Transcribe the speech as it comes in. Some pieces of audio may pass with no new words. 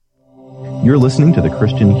You're listening to the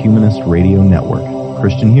Christian Humanist Radio Network,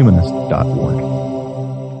 christianhumanist.org.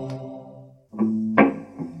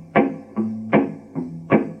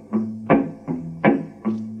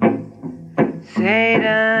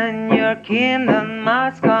 Satan, your kingdom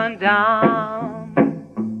must come down.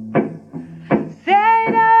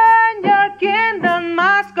 Satan, your kingdom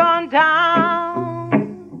must come down.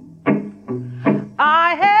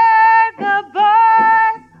 I heard the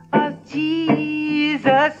voice of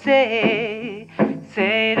Jesus say,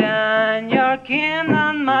 Satan, your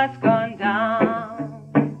kingdom must come down.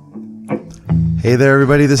 Hey there,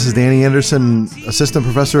 everybody. This is Danny Anderson, Assistant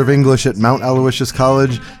Professor of English at Mount Aloysius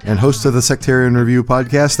College and host of the Sectarian Review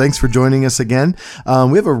Podcast. Thanks for joining us again.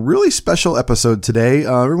 We have a really special episode today.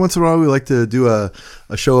 Every once in a while, we like to do a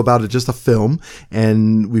show about just a film,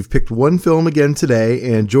 and we've picked one film again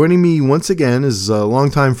today. And joining me once again is a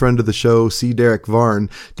longtime friend of the show, Derick Varn.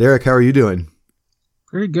 Derick, how are you doing?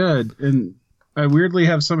 Pretty good. And I weirdly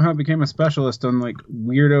have somehow became a specialist on like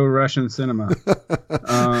weirdo Russian cinema.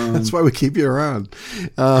 That's why we keep you around.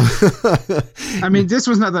 I mean, this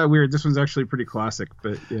was not that weird. This one's actually pretty classic,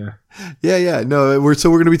 but yeah. Yeah. No, we're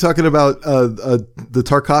going to be talking about the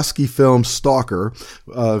Tarkovsky film Stalker.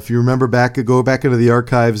 If you remember go back into the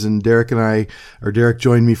archives, and Derick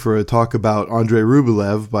joined me for a talk about Andrei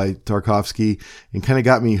Rublev by Tarkovsky, and kind of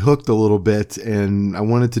got me hooked a little bit. And I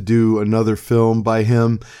wanted to do another film by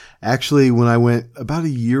him. Actually, when I went about a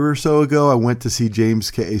year or so ago, I went to see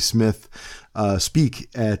James K. Smith speak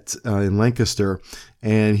in Lancaster,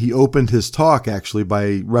 and he opened his talk actually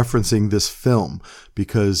by referencing this film,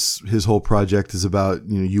 because his whole project is about,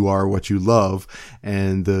 you are what you love,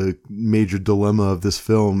 and the major dilemma of this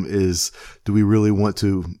film is, do we really want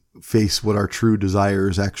to face what our true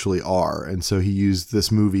desires actually are? And so he used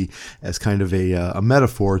this movie as kind of a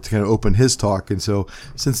metaphor to kind of open his talk. And so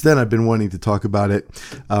since then, I've been wanting to talk about it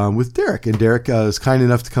with Derick, and Derick is kind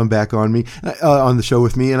enough to come back on the show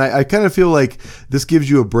with me. And I kind of feel like this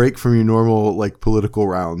gives you a break from your normal like political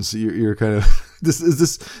rounds. You're kind of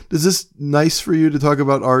is this nice for you to talk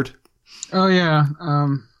about art? Oh yeah.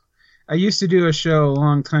 I used to do a show a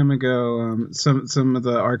long time ago. Some of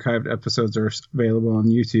the archived episodes are available on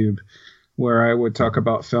YouTube, where I would talk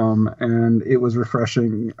about film, and it was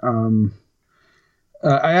refreshing. I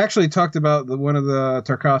actually talked about one of the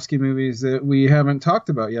Tarkovsky movies that we haven't talked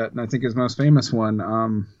about yet, and I think his most famous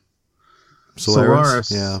one,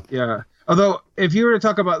 Solaris. Yeah. Although, if you were to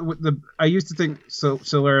talk about I used to think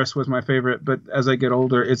Solaris was my favorite, but as I get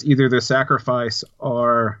older, it's either The Sacrifice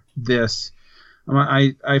or this.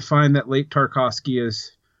 I find that late Tarkovsky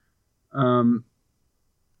is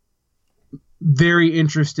very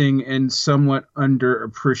interesting and somewhat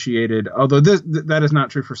underappreciated. Although that is not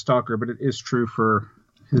true for Stalker, but it is true for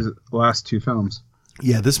his last two films.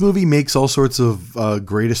 Yeah, this movie makes all sorts of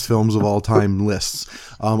greatest films of all time lists,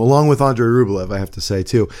 along with Andrei Rublev, I have to say,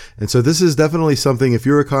 too. And so this is definitely something, if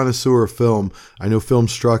you're a connoisseur of film, I know Film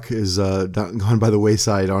Struck is gone by the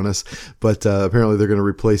wayside on us, but apparently they're going to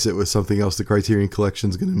replace it with something else. The Criterion Collection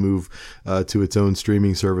is going to move to its own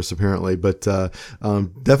streaming service, apparently. But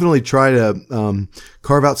definitely try to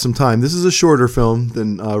carve out some time. This is a shorter film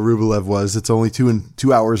than Rublev was. It's only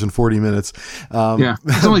 2 hours and 40 minutes. Yeah,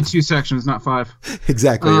 it's only 2 sections, not 5.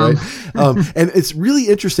 Exactly, right. And it's really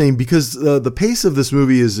interesting because the pace of this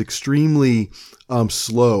movie is extremely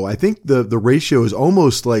slow. I think the ratio is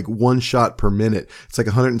almost like one shot per minute. It's like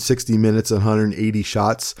 160 minutes and 180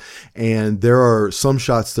 shots. And there are some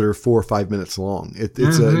shots that are 4 or 5 minutes long.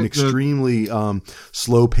 It's an extremely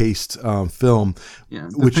slow paced film. Yeah,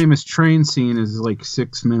 the famous train scene is like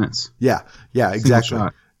 6 minutes. Yeah, exactly.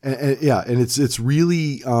 And it's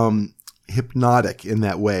really hypnotic in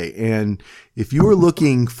that way. And if you were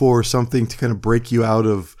looking for something to kind of break you out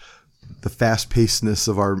of the fast-pacedness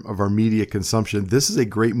of our media consumption, this is a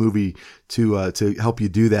great movie to help you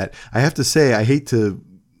do that. I have to say, I hate to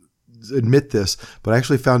admit this, but I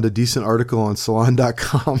actually found a decent article on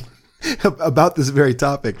Salon.com about this very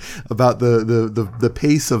topic, about the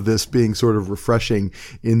pace of this being sort of refreshing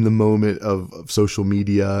in the moment of social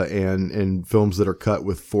media and films that are cut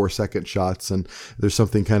with 4-second shots. And there's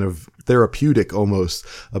something kind of therapeutic almost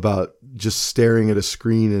about just staring at a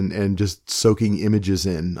screen and just soaking images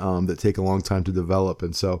in that take a long time to develop.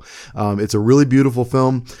 And so it's a really beautiful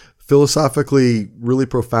film. Philosophically, really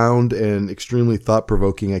profound and extremely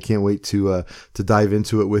thought-provoking. I can't wait to dive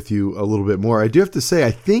into it with you a little bit more. I do have to say,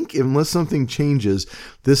 I think unless something changes,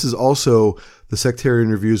 this is also the Sectarian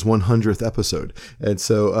Review's 100th episode, and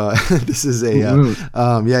so this is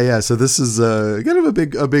So this is kind of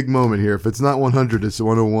a big moment here. If it's not 100, it's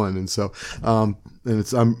 101, and so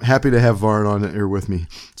and I'm happy to have Varn on here with me.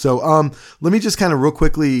 So let me just kind of real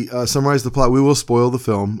quickly summarize the plot. We will spoil the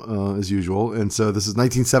film as usual. And so this is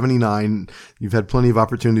 1979. You've had plenty of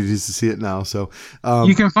opportunities to see it now. So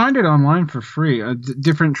you can find it online for free. A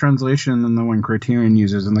different translation than the one Criterion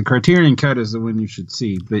uses, and the Criterion cut is the one you should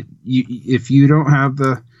see. But if you don't have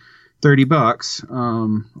the $30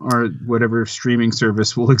 or whatever streaming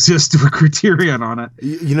service will exist with Criterion on it.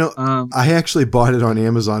 I actually bought it on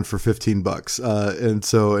Amazon for $15,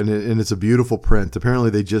 and it's a beautiful print. Apparently,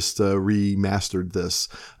 they just remastered this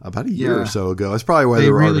about a year or so ago. That's probably why they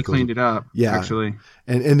there were really articles. cleaned it up. Yeah, actually,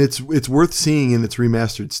 and it's worth seeing in its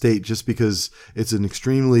remastered state just because it's an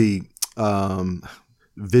extremely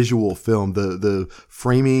visual film. The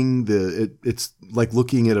framing, it's like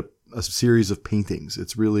looking at a series of paintings.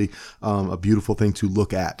 It's really a beautiful thing to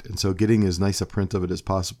look at. And so getting as nice a print of it as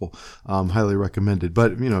possible, highly recommended.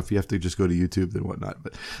 But, if you have to just go to YouTube, then whatnot.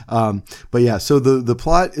 But yeah, so the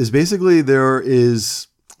plot is basically there is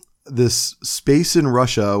this space in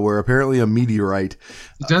Russia where apparently a meteorite.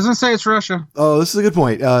 It doesn't say it's Russia. Oh, this is a good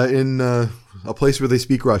point. In a place where they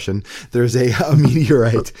speak Russian, there's a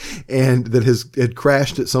meteorite and that had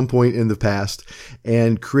crashed at some point in the past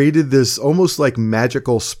and created this almost like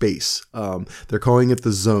magical space. They're calling it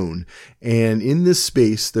the zone. And in this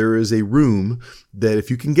space, there is a room that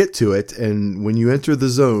if you can get to it, and when you enter the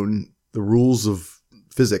zone, the rules of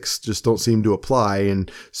physics just don't seem to apply,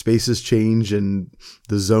 and spaces change, and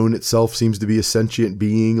the zone itself seems to be a sentient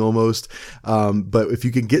being almost. But if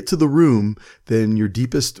you can get to the room, then your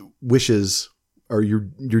deepest wishes or your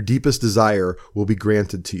deepest desire will be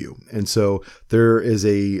granted to you. And so there is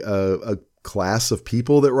a class of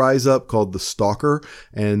people that rise up called the Stalker,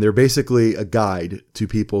 and they're basically a guide to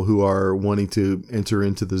people who are wanting to enter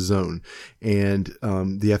into the zone. And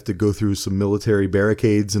they have to go through some military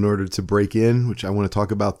barricades in order to break in, which I want to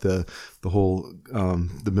talk about the whole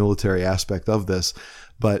the military aspect of this.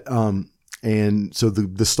 But and so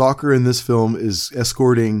the Stalker in this film is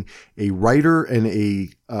escorting a writer and a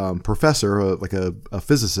professor, like a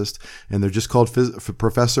physicist, and they're just called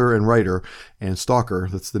Professor and Writer and Stalker.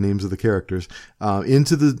 That's the names of the characters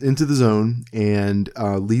into the zone, and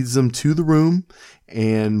leads them to the room.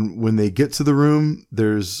 And when they get to the room,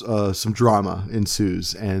 there's some drama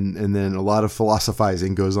ensues, and then a lot of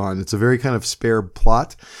philosophizing goes on. It's a very kind of spare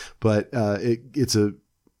plot, but it's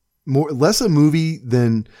less a movie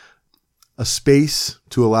than a space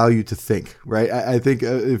to allow you to think, right? I think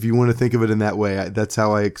if you want to think of it in that way, that's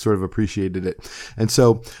how I sort of appreciated it. And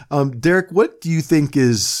so, Derick, what do you think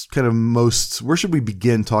is kind of where should we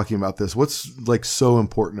begin talking about this? What's like so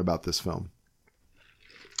important about this film?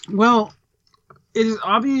 Well, it is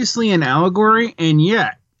obviously an allegory, and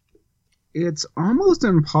yet it's almost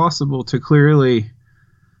impossible to clearly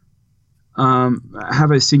have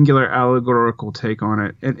a singular allegorical take on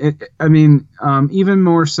it. And even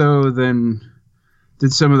more so than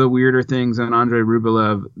did some of the weirder things on Andrei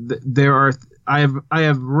Rublev. I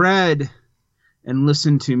have read and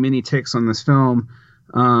listened to many takes on this film.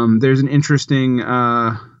 There's an interesting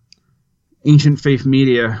Ancient Faith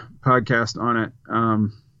Media podcast on it,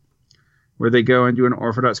 where they go and do an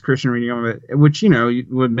Orthodox Christian reading of it, which,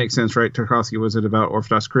 would make sense, right? Tarkovsky was it about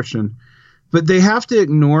Orthodox Christian. But they have to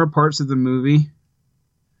ignore parts of the movie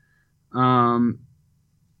for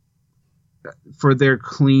their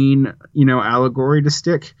clean, allegory to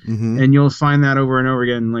stick. Mm-hmm. And you'll find that over and over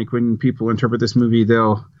again. Like when people interpret this movie,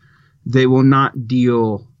 they will not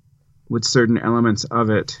deal with certain elements of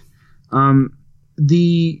it.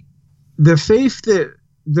 The faith that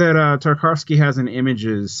Tarkovsky has in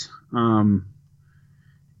images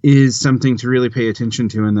is something to really pay attention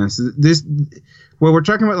to in this. Well, we're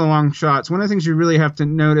talking about the long shots. One of the things you really have to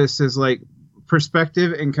notice is like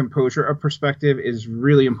perspective and composure of perspective is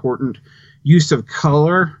really important. Use of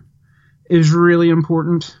color is really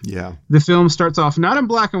important. Yeah. The film starts off not in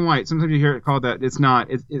black and white. Sometimes you hear it called that. It's not.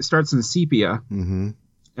 It starts in sepia and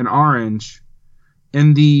orange.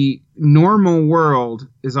 And the normal world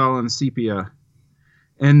is all in sepia.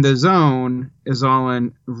 And the zone is all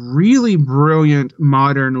in really brilliant,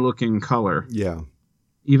 modern-looking color. Yeah.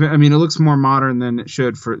 It looks more modern than it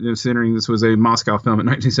should for considering this was a Moscow film in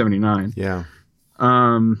 1979. Yeah.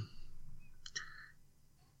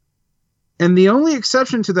 And the only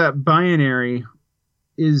exception to that binary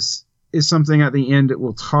is something at the end that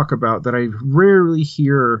we'll talk about that I rarely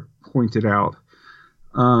hear pointed out.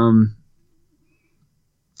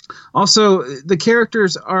 Also, the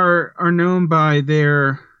characters are known by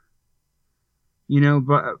their,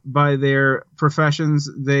 by their professions.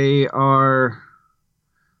 They are,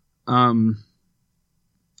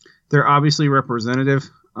 they're obviously representative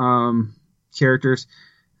characters.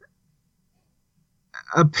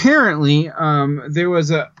 apparently, there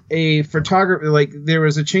was a photographer, like there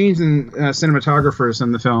was a change in cinematographers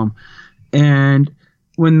in the film, and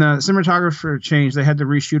when the cinematographer changed, they had to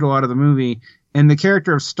reshoot a lot of the movie, and the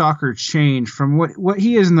character of Stalker changed from what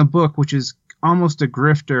he is in the book, which is almost a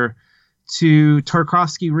grifter, to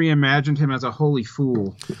Tarkovsky reimagined him as a holy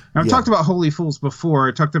fool. Now, I've talked about holy fools before.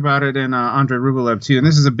 I talked about it in Andrei Rublev too, and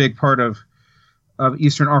this is a big part of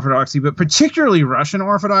Eastern Orthodoxy, but particularly Russian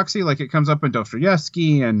Orthodoxy. Like, it comes up in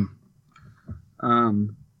Dostoevsky and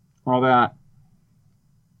all that.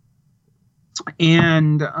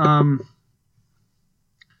 And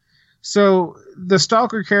so the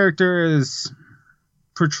Stalker character is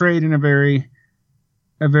portrayed in a very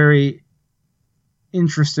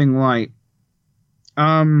interesting light.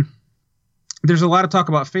 There's a lot of talk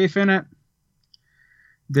about faith in it.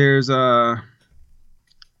 There's a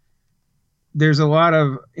lot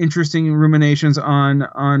of interesting ruminations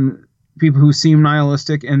on people who seem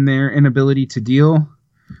nihilistic and their inability to deal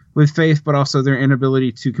with faith, but also their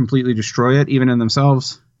inability to completely destroy it, even in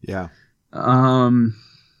themselves. Yeah.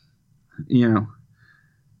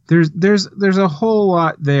 There's a whole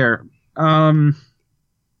lot there. And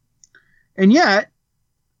yet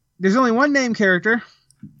there's only one named character,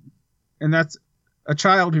 and that's a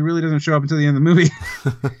child who really doesn't show up until the end of the movie.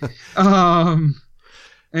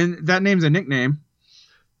 And that name's a nickname.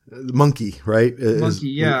 Monkey, right?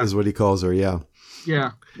 Monkey, is what he calls her. Yeah.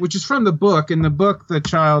 Yeah, which is from the book. In the book, the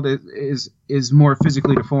child is more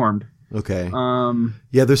physically deformed. Okay.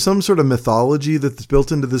 Yeah, there's some sort of mythology that's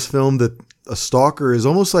built into this film that a stalker is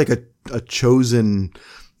almost like a chosen,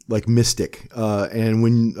 like, mystic. And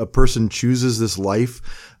when a person chooses this life,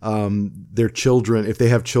 their children, if they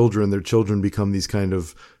have children, their children become these kind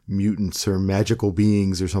of mutants or magical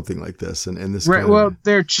beings or something like this. And this right. Well,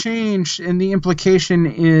 they're changed, and the implication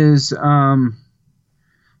is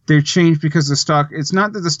they're changed because the stalker. It's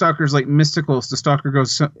not that the stalker is like mystical. It's the stalker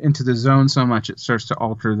goes into the zone so much it starts to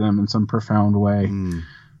alter them in some profound way.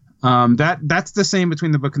 That's the same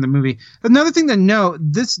between the book and the movie. Another thing to note: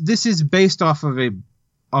 this is based off of a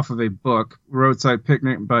book, Roadside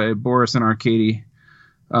Picnic by Boris and Arkady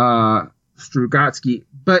Strugatsky,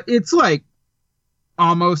 but it's like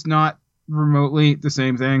almost not remotely the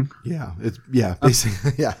same thing. Yeah,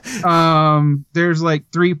 basically, yeah. There's like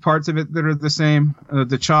three parts of it that are the same: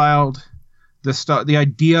 the child, the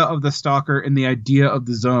idea of the stalker, and the idea of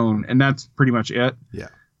the zone, and that's pretty much it. Yeah.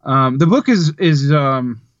 The book is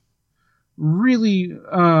really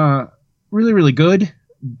really good,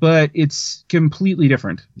 but it's completely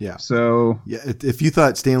different. Yeah. So yeah, if you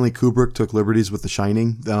thought Stanley Kubrick took liberties with The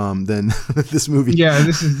Shining, then this movie. Yeah,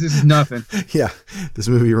 this is nothing. Yeah, this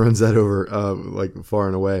movie runs that over like far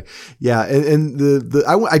and away. Yeah, and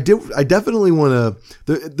I definitely want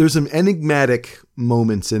to. There's some enigmatic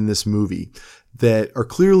moments in this movie that are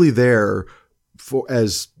clearly there for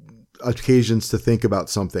as occasions to think about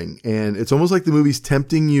something, and it's almost like the movie's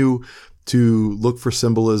tempting you to look for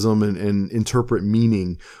symbolism and interpret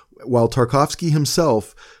meaning, while Tarkovsky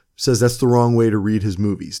himself says that's the wrong way to read his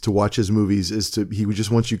movies. To watch his movies he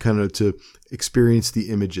just wants you kind of to experience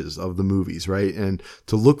the images of the movies, right? And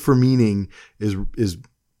to look for meaning is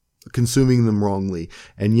consuming them wrongly.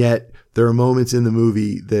 And yet there are moments in the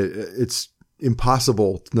movie that it's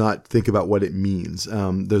impossible to not think about what it means.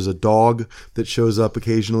 There's a dog that shows up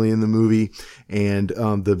occasionally in the movie, and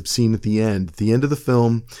the scene at the end of the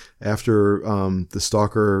film, after the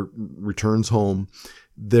stalker returns home,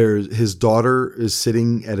 his daughter is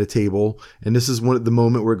sitting at a table, and this is the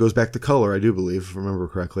moment where it goes back to color, I do believe, if I remember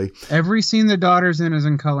correctly. Every scene the daughter's in is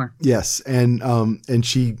in color. Yes, and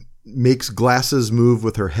she makes glasses move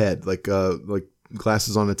with her head, like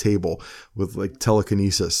glasses on a table with like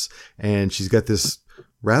telekinesis, and she's got this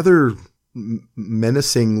rather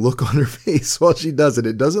menacing look on her face while she does it.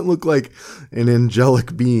 It doesn't look like an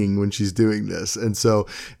angelic being when she's doing this. And so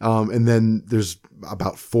and then there's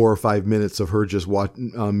about 4 or 5 minutes of her just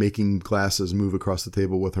making glasses move across the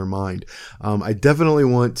table with her mind. I definitely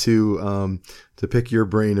want to pick your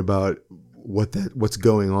brain about what's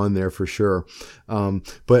going on there for sure.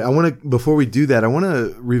 But before we do that, I want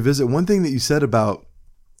to revisit one thing that you said about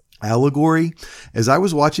allegory. As I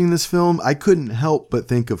was watching this film, I couldn't help but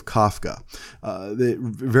think of Kafka. It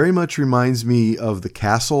very much reminds me of The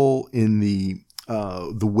Castle in the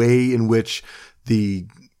way in which the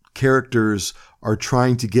characters are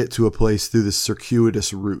trying to get to a place through this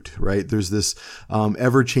circuitous route, right? There's this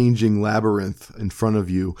ever-changing labyrinth in front of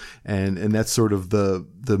you, and that's sort of the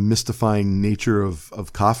mystifying nature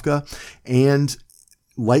of Kafka. And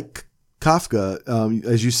like Kafka,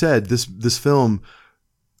 as you said, this film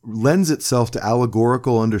lends itself to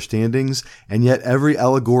allegorical understandings, and yet every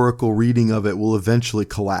allegorical reading of it will eventually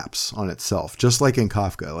collapse on itself, just like in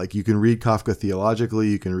Kafka. Like, you can read Kafka theologically,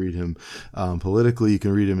 you can read him politically, you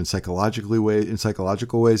can read him in psychological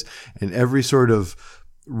ways, and every sort of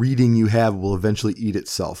reading you have will eventually eat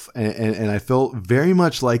itself. And I felt very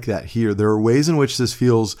much like that here. There are ways in which this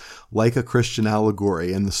feels like a Christian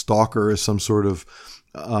allegory, and the Stalker is some sort of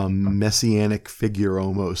messianic figure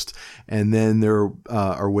almost, and then there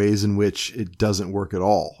are ways in which it doesn't work at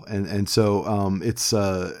all, and so it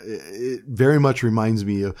very much reminds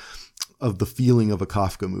me of the feeling of a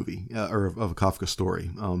Kafka movie or of a Kafka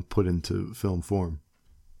story put into film form.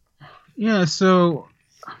 Yeah, so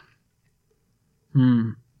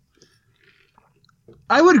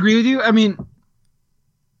I would agree with you. I mean,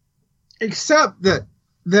 except that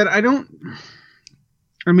I don't.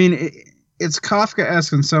 I mean. It's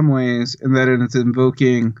Kafka-esque in some ways, in that it's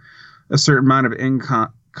invoking a certain amount of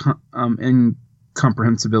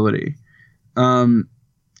incomprehensibility.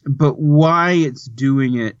 But why it's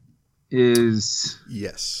doing it is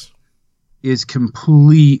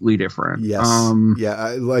completely different. Yes.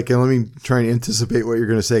 Let me try and anticipate what you're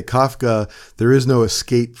going to say. Kafka, there is no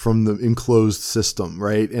escape from the enclosed system,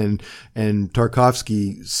 right? And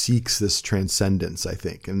Tarkovsky seeks this transcendence, I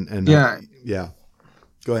think. And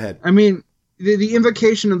Go ahead. I mean, the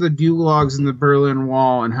invocation of the Gulags and the Berlin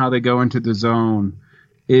Wall and how they go into the zone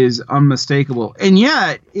is unmistakable. And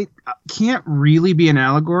yet, it can't really be an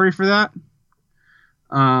allegory for that.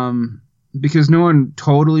 Because no one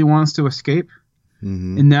totally wants to escape.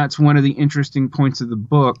 Mm-hmm. And that's one of the interesting points of the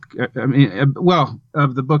book. I mean,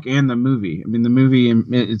 of the book and the movie. I mean, the movie,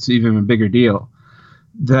 it's even a bigger deal.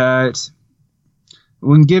 That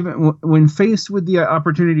when faced with the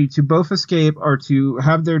opportunity to both escape or to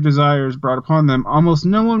have their desires brought upon them, almost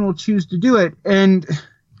no one will choose to do it. And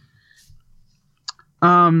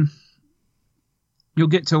you'll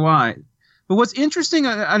get to why. But what's interesting,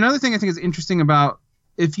 another thing I think is interesting about,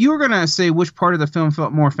 if you were going to say which part of the film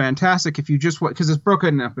felt more fantastic, if you just, because it's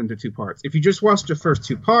broken up into two parts. If you just watched the first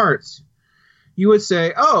two parts, you would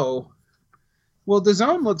say, oh, well, the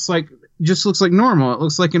zone looks like normal. It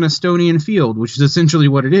looks like an Estonian field, which is essentially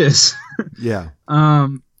what it is. Yeah.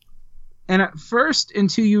 And at first,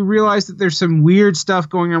 until you realize that there's some weird stuff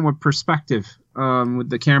going on with perspective, with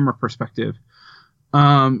the camera perspective,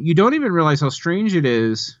 you don't even realize how strange it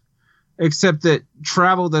is, except that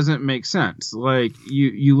travel doesn't make sense. Like,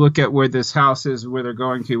 you look at where this house is, where they're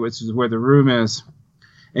going to, which is where the room is,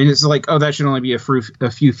 and it's like, oh, that should only be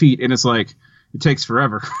a few feet. And it's like, it takes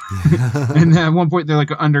forever. And at one point they're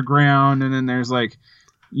like underground, and then there's like,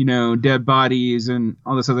 dead bodies and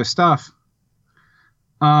all this other stuff.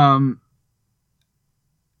 And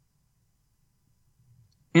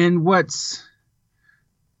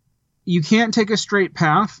you can't take a straight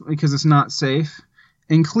path because it's not safe.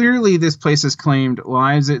 And clearly this place has claimed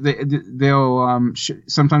lives. They'll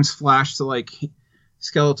sometimes flash to like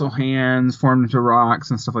skeletal hands formed into rocks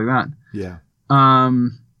and stuff like that. Yeah.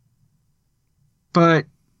 But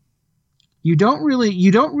you don't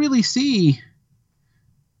really see.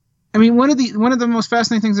 I mean, one of the most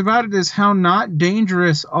fascinating things about it is how not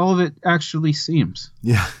dangerous all of it actually seems.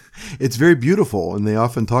 Yeah, it's very beautiful, and they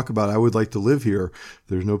often talk about, I would like to live here.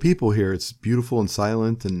 There's no people here. It's beautiful and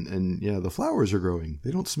silent, and yeah, the flowers are growing.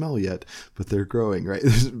 They don't smell yet, but they're growing, right?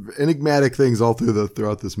 There's enigmatic things all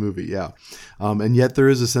throughout this movie, yeah. And yet there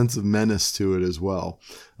is a sense of menace to it as well.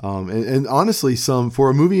 And honestly, for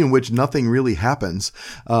a movie in which nothing really happens,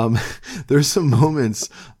 there's some moments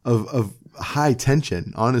of high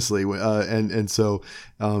tension, honestly, and so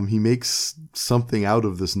he makes something out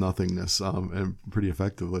of this nothingness, and pretty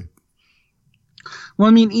effectively. Well,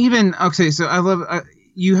 I mean, so I love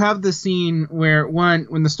you have the scene where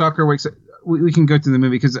when the Stalker wakes up. We can go through the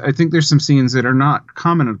movie because I think there's some scenes that are not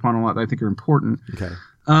commented upon a lot that I think are important. Okay.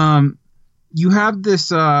 You have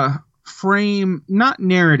this frame, not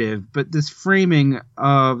narrative, but this framing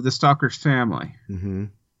of the Stalker's family. Mm-hmm.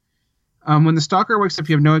 When the Stalker wakes up,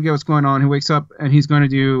 you have no idea what's going on. He wakes up and he's going to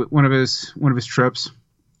do one of his trips,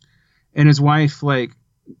 and his wife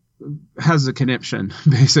has a conniption,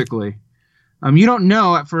 basically. You don't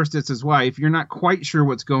know at first it's his wife. You're not quite sure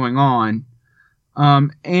what's going on,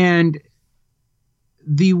 and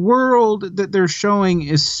the world that they're showing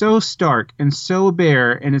is so stark and so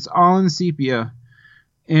bare, and it's all in sepia,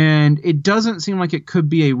 and it doesn't seem like it could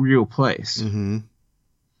be a real place. Mm-hmm.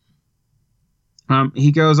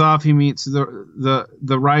 He goes off. He meets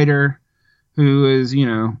the writer, who is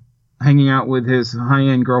hanging out with his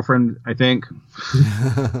high-end girlfriend. I think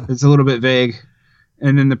it's a little bit vague,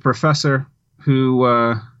 and then the professor, who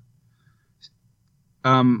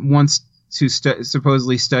wants who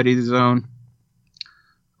supposedly study the zone.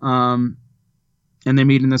 And they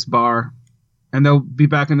meet in this bar, and they'll be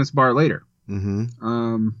back in this bar later.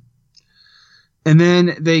 Mm-hmm. And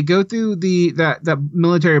then they go through that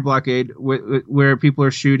military blockade where people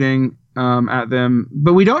are shooting at them,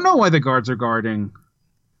 but we don't know why the guards are guarding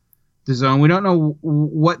the zone. We don't know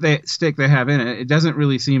what stake they have in it. It doesn't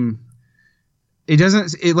really seem.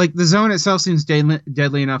 Like the zone itself seems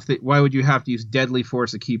deadly enough that why would you have to use deadly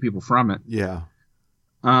force to keep people from it? Yeah.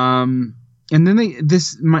 And then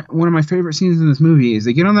one of my favorite scenes in this movie is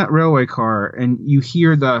they get on that railway car and you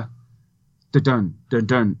hear the dun dun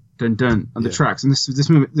dun dun dun on the tracks. And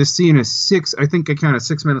this scene is I think I counted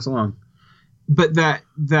 6 minutes long. But that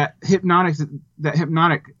hypnotic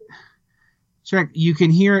check, you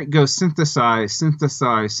can hear it go synthesize,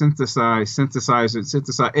 synthesize, synthesize, synthesize, and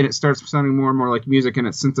synthesize, and it starts sounding more and more like music, and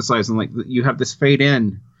it's synthesizing, like you have this fade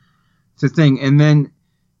in to thing, and then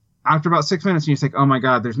after about 6 minutes, you think, oh my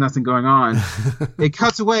God, there's nothing going on. It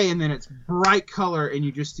cuts away, and then it's bright color, and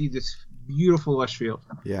you just see this beautiful lush field.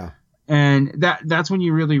 Yeah. And that's when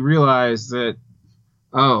you really realize that,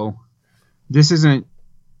 oh, this isn't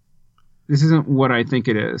what I think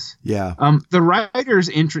it is. Yeah. The writer's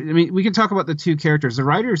interest. I mean, we can talk about the two characters. The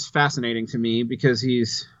writer's fascinating to me because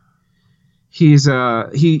he's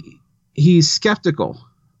skeptical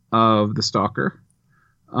of the Stalker,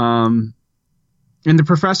 and the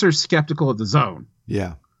professor's skeptical of the zone.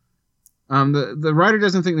 Yeah. The writer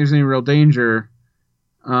doesn't think there's any real danger,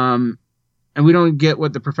 and we don't get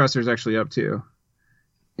what the professor's actually up to,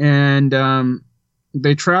 and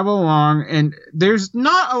they travel along, and there's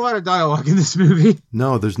not a lot of dialogue in this movie.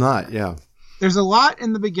 No, there's not. Yeah. There's a lot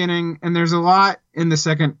in the beginning, and there's a lot in the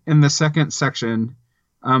second section,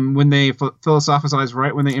 when they philosophize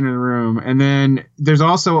right when they enter the room, and then there's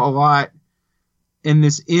also a lot in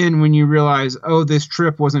this inn when you realize, oh, this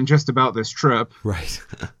trip wasn't just about this trip. Right.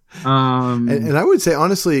 And I would say,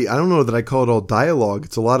 honestly, I don't know that I call it all dialogue.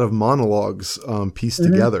 It's a lot of monologues pieced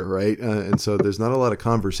together, right? And so there's not a lot of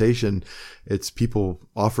conversation. It's people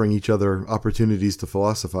offering each other opportunities to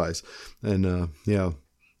philosophize. And yeah.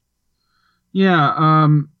 Yeah.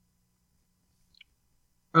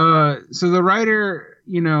 So the writer,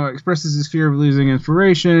 expresses his fear of losing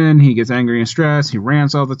inspiration. He gets angry and stressed. He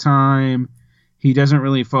rants all the time. He doesn't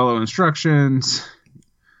really follow instructions.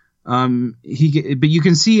 But you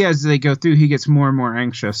can see as they go through, he gets more and more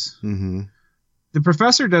anxious. Mm-hmm. The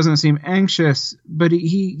professor doesn't seem anxious, but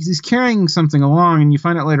he's carrying something along, and you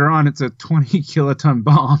find out later on it's a 20 kiloton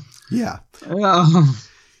bomb. Yeah.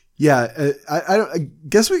 Yeah. I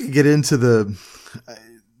guess we could get into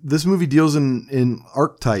this movie deals in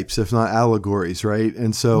archetypes, if not allegories, right?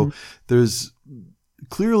 And so there's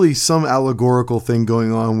clearly some allegorical thing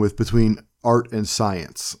going on between art and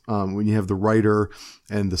science. When you have the writer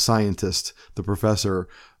and the scientist, the professor,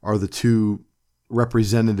 are the two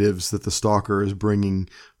representatives that the Stalker is bringing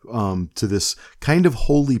to this kind of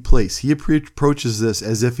holy place. He approaches this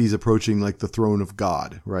as if he's approaching like the throne of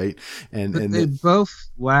God, right? And they both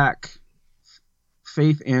lack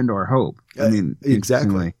faith and or hope. I mean,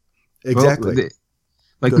 exactly.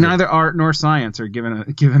 Neither art nor science are given a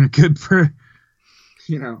good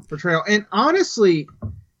portrayal. And honestly,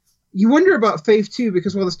 you wonder about faith too,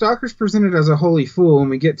 because while the Stalker's presented as a holy fool, when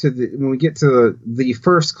we get to the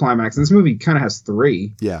first climax, and this movie kind of has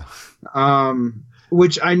three,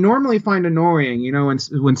 which I normally find annoying.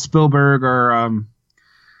 When Spielberg or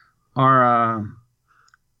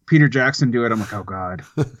Peter Jackson do it, I'm like, oh god.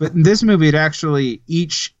 But in this movie, it actually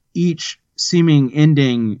each seeming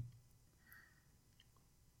ending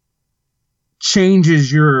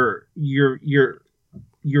changes your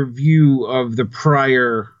view of the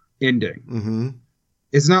prior ending. Mm-hmm.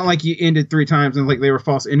 It's not like you ended three times and like they were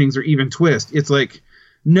false endings or even twist. It's like,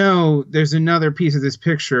 no, there's another piece of this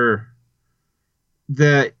picture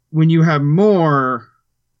that when you have more,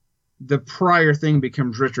 the prior thing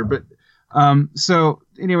becomes richer. But so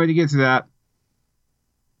anyway, to get to that,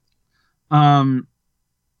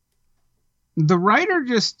 the writer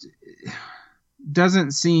just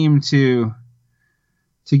doesn't seem to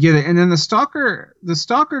get it. And then the Stalker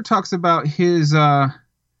talks about his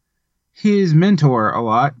mentor a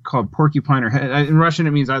lot, called Porcupine or in Russian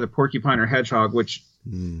it means either porcupine or hedgehog, which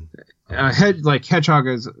hedgehog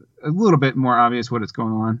is a little bit more obvious what is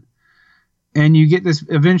going on. And you get this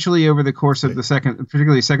eventually over the course of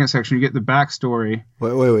particularly second section, you get the backstory.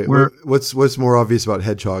 Wait. What's more obvious about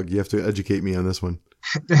hedgehog? You have to educate me on this one.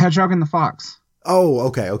 The hedgehog and the fox. Oh,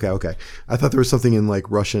 okay. I thought there was something in like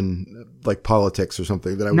Russian, like politics or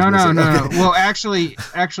something that I was missing. No. Well, actually,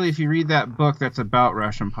 if you read that book, that's about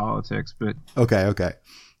Russian politics. But okay.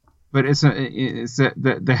 but it's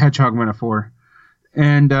the hedgehog metaphor,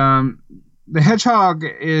 and the hedgehog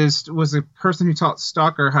was a person who taught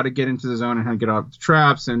Stalker how to get into the zone and how to get out the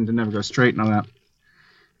traps and to never go straight and all that.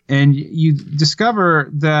 And you discover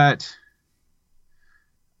that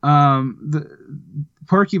the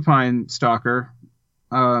porcupine Stalker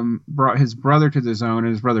brought his brother to the zone, and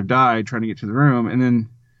his brother died trying to get to the room. And then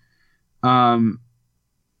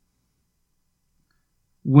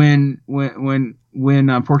when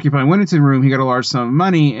Porcupine went into the room, he got a large sum of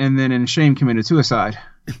money, and then in shame committed suicide.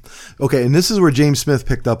 Okay, and this is where James Smith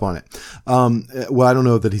picked up on it. Well, I don't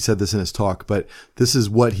know that he said this in his talk, but this is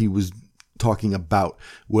what he was talking about.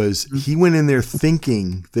 Was he went in there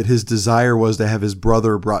thinking that his desire was to have his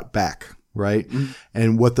brother brought back, right? Mm-hmm.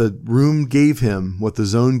 And what the room gave him, what the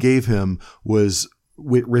zone gave him, was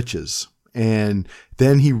riches. And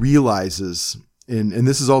then he realizes, and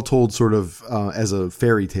this is all told sort of as a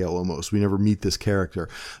fairy tale almost. We never meet this character.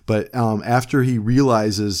 But after he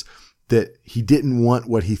realizes that he didn't want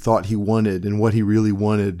what he thought he wanted, and what he really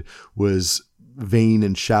wanted was vain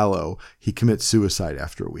and shallow, he commits suicide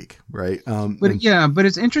after a week, right? But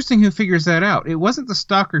it's interesting who figures that out. It wasn't the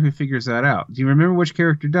Stalker who figures that out. Do you remember which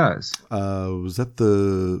character does? Was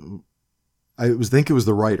that I think it was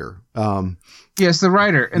the writer. Yes, the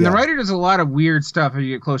writer. And the writer does a lot of weird stuff as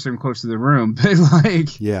you get closer and closer to the room. But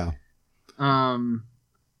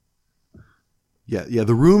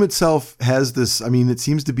the room itself has this, I mean, it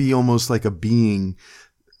seems to be almost like a being.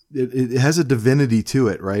 It has a divinity to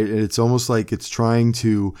it, right? It's almost like it's trying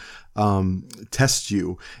to test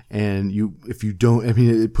you, and if you don't, I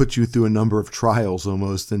mean, it puts you through a number of trials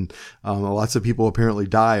almost, and lots of people apparently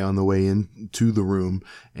die on the way into the room,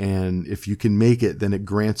 and if you can make it, then it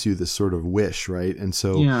grants you this sort of wish, right? And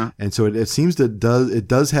so it seems that it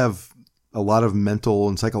does have a lot of mental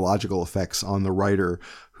and psychological effects on the writer,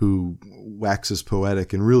 who waxes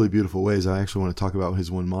poetic in really beautiful ways. I actually want to talk about his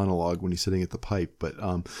one monologue when he's sitting at the pipe, but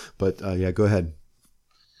go ahead.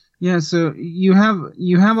 Yeah. So you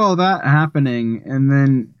have all that happening. And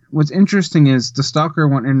then what's interesting is the Stalker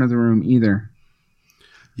won't enter the room either.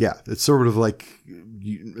 Yeah. It's sort of like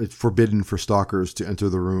it's forbidden for stalkers to enter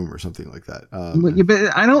the room or something like that.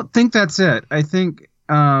 But I don't think that's it. I think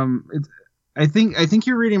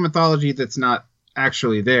you're reading mythology that's not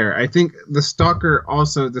actually there. I think the Stalker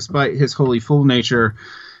also, despite his holy fool nature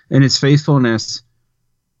and his faithfulness,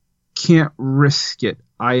 can't risk it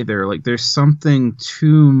either. Like, there's something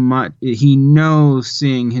too much. He knows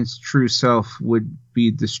seeing his true self would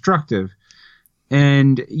be destructive.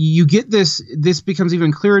 And you get this becomes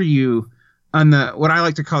even clearer to you on what I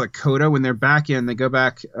like to call the coda. When they're back in, they go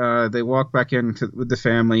back, they walk back in with the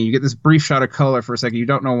family. You get this brief shot of color for a second. You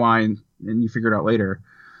don't know why, and you figure it out later.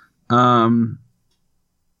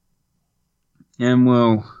 And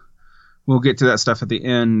we'll get to that stuff at the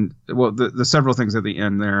end. Well, the several things at the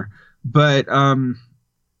end there, but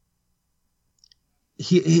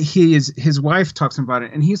his wife talks about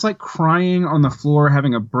it, and he's like crying on the floor,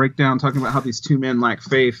 having a breakdown, talking about how these two men lack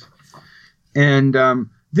faith. And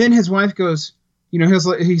then his wife goes,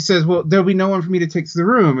 he says, "Well, there'll be no one for me to take to the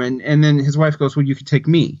room," and then his wife goes, "Well, you could take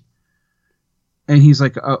me." And he's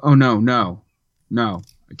like, "Oh no,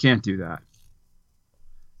 I can't do that."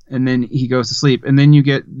 And then he goes to sleep. And then you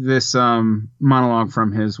get this monologue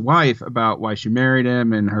from his wife about why she married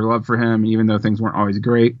him and her love for him, even though things weren't always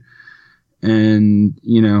great. And,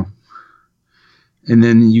 and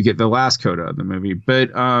then you get the last coda of the movie. But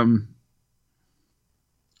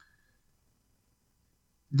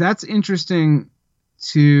that's interesting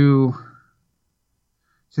to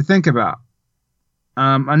think about.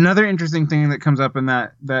 Another interesting thing that comes up in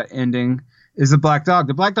that ending is the black dog.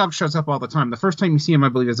 The black dog shows up all the time. The first time you see him, I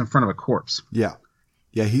believe, is in front of a corpse. Yeah.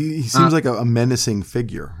 Yeah, he seems like a menacing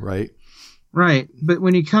figure, right? Right. But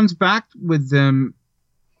when he comes back with them,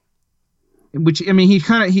 which, I mean,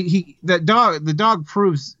 the dog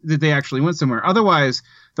proves that they actually went somewhere. Otherwise,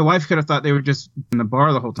 the wife could have thought they were just in the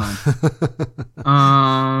bar the whole time.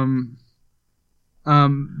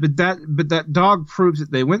 But that dog proves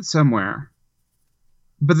that they went somewhere.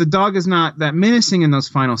 But the dog is not that menacing in those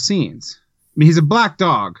final scenes. I mean, he's a black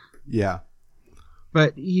dog. Yeah.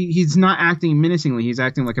 But he's not acting menacingly. He's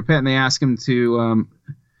acting like a pet, and they ask him to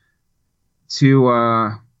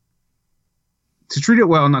treat it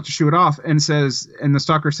well, not to shoo it off, and the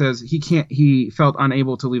Stalker says he felt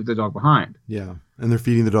unable to leave the dog behind. Yeah. And they're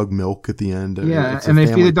feeding the dog milk at the end. Yeah, and they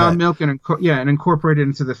feed the dog milk and incorporate it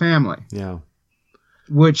into the family. Yeah.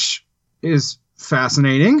 Which is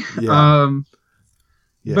fascinating. Yeah.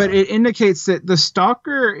 Yeah. But it indicates that the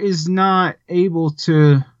Stalker is not able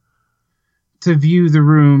to view the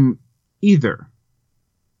room either.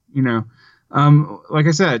 Like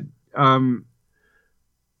I said,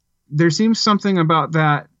 there seems something about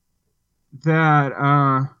that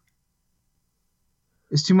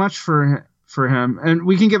is too much for him. And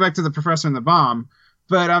we can get back to the professor and the bomb,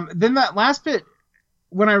 but then that last bit,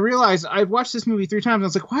 when I realized I've watched this movie 3 times, I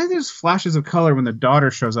was like, why are there flashes of color when the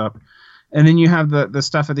daughter shows up? And then you have the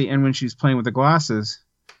stuff at the end when she's playing with the glasses.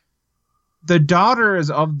 The daughter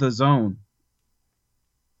is of the zone.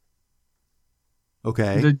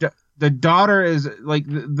 Okay. The daughter is like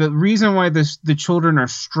the reason why the children are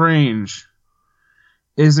strange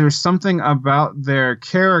is there's something about their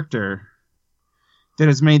character that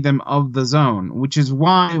has made them of the zone, which is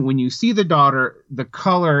why when you see the daughter, the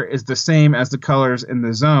color is the same as the colors in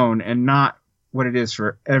the zone and not what it is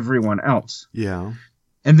for everyone else. Yeah.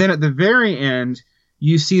 And then at the very end,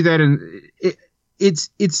 you see that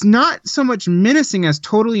it's not so much menacing as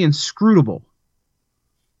totally inscrutable.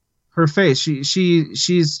 Her face,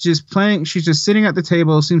 she's just playing. She's just sitting at the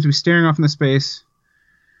table, seems to be staring off into space,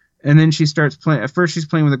 and then she starts playing. At first, she's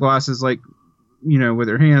playing with the glasses, like, with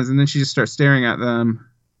her hands, and then she just starts staring at them,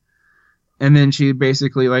 and then she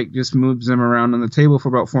basically like just moves them around on the table for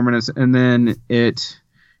about 4 minutes, and then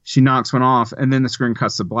she knocks one off, and then the screen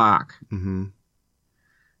cuts to black. Mm-hmm.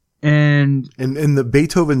 And the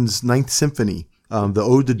Beethoven's Ninth Symphony. The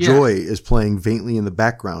Ode to Joy is playing faintly in the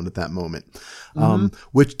background at that moment,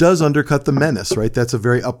 which does undercut the menace, right? That's a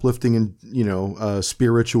very uplifting and,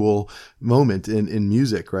 spiritual moment in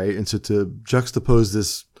music, right? And so to juxtapose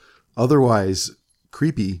this otherwise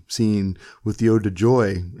creepy scene with the Ode to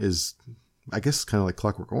Joy is, I guess, kind of like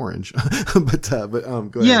Clockwork Orange, but go ahead.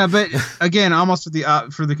 Yeah, but again, almost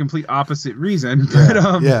for the complete opposite reason.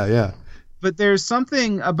 Yeah. But there's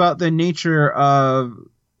something about the nature of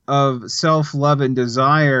self-love and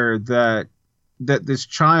desire that this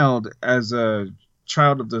child, as a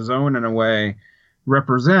child of the zone in a way,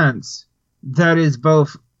 represents, that is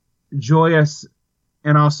both joyous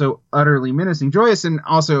and also utterly menacing. Joyous and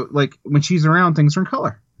also, like, when she's around, things are in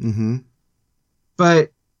color. Mm-hmm.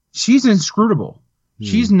 But she's inscrutable.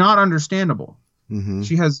 She's not understandable. Mm-hmm.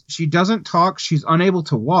 She doesn't talk. She's unable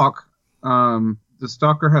to walk. The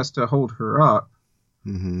stalker has to hold her up.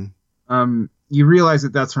 Mm-hmm. You realize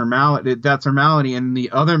that's her malady. That's her malady, and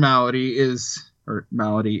the other malady is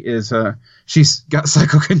she's got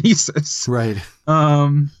psychokinesis. Right.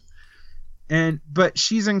 But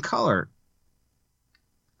she's in color.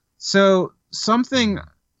 So something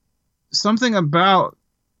about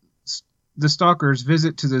the stalker's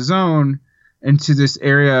visit to the zone and to this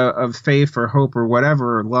area of faith or hope or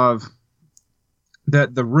whatever, or love,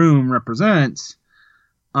 that the room represents,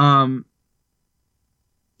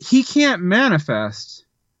 he can't manifest,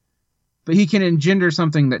 but he can engender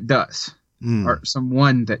something that does, or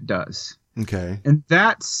someone that does. Okay. And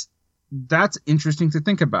that's interesting to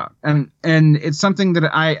think about. And it's something that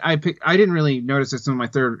I didn't really notice this in my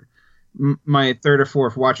third or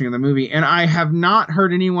fourth watching of the movie. And I have not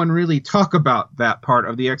heard anyone really talk about that part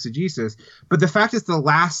of the exegesis, but the fact is the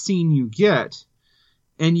last scene you get,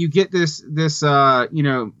 and you get this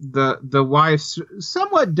the wife's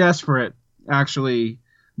somewhat desperate, actually,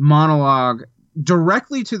 monologue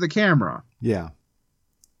directly to the camera. Yeah.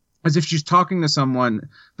 As if she's talking to someone,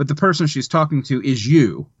 but the person she's talking to is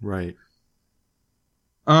you. Right.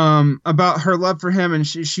 About her love for him, and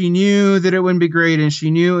she knew that it wouldn't be great, and she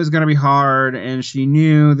knew it was going to be hard, and she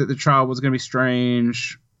knew that the child was going to be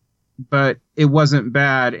strange, but it wasn't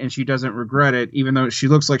bad, and she doesn't regret it, even though she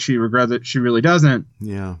looks like she regrets it. She really doesn't.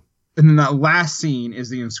 Yeah. And then that last scene is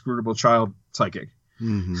the inscrutable child psychic.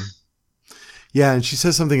 Mm-hmm. Yeah, and she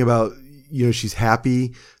says something about, she's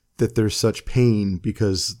happy that there's such pain,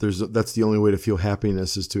 because that's the only way to feel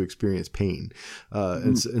happiness is to experience pain.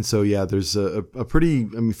 And so, yeah, there's a pretty,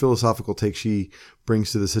 philosophical take she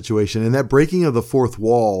brings to the situation. And that breaking of the fourth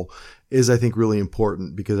wall is, I think, really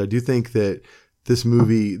important, because I do think that this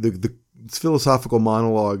movie, the philosophical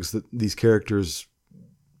monologues that these characters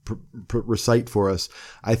recite for us,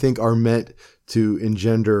 I think are meant to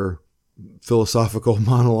engender philosophical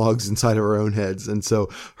monologues inside of our own heads. And so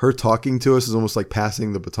her talking to us is almost like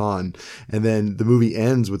passing the baton. And then the movie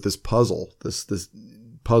ends with this puzzle, this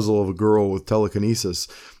puzzle of a girl with telekinesis,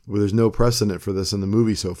 where there's no precedent for this in the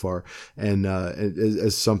movie so far. And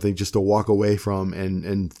as something just to walk away from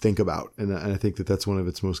and think about. And I think that that's one of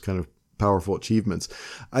its most kind of powerful achievements.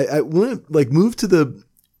 I want to move to the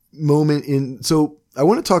moment so I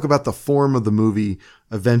want to talk about the form of the movie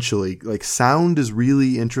eventually. Like, sound is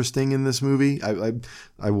really interesting in this movie.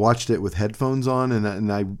 I watched it with headphones on, and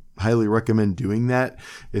I highly recommend doing that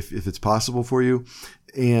if it's possible for you.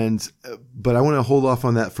 but I want to hold off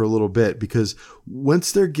on that for a little bit, because I want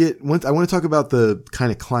to talk about the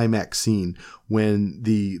kind of climax scene when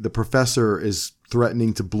the professor is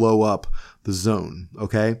threatening to blow up the zone.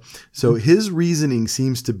 Okay. So his reasoning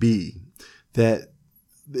seems to be that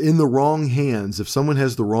in the wrong hands, if someone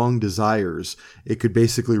has the wrong desires, it could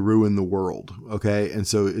basically ruin the world. Okay. And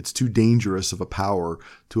so it's too dangerous of a power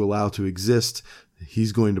to allow to exist.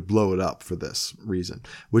 He's going to blow it up for this reason,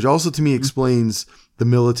 which also to me explains the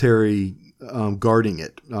military guarding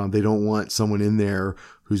it. They don't want someone in there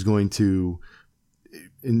who's going to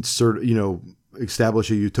establish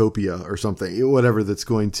a utopia or something, whatever, that's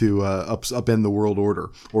going to upend the world order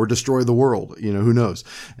or destroy the world. Who knows?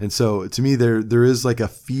 And so to me, there is like a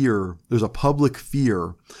fear. There's a public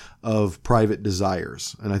fear of private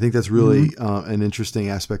desires. And I think that's really an interesting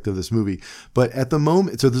aspect of this movie. But at the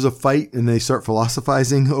moment, so there's a fight and they start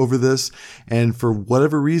philosophizing over this. And for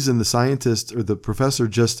whatever reason, the scientist or the professor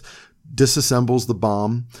just disassembles the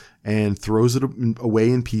bomb and throws it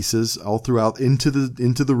away in pieces all throughout into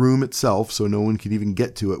the room itself, so no one can even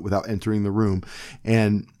get to it without entering the room.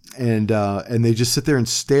 And they just sit there and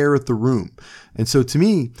stare at the room. And so to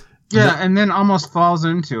me, and then almost falls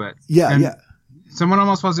into it. Yeah. Someone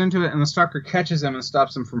almost falls into it, and the stalker catches him and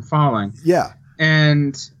stops him from falling. Yeah.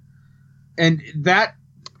 And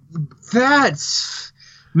that's.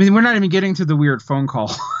 I mean, we're not even getting to the weird phone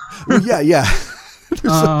call. Well, yeah.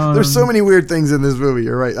 There's so many weird things in this movie.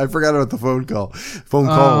 You're right. I forgot about the phone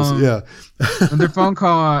calls. Yeah. Their phone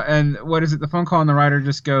call, and what is it? The phone call, and the writer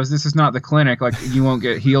just goes, "This is not the clinic. Like, you won't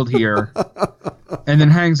get healed here," and then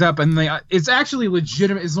hangs up. And it's actually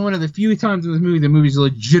legitimate. It's one of the few times in this movie the movie's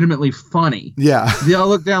legitimately funny. Yeah. They all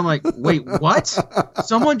look down like, "Wait, what?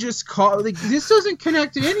 Someone just called. Like, this doesn't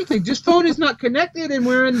connect to anything. This phone is not connected, and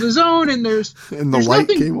we're in the zone, and the light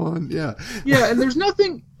came on. Yeah. Yeah, and there's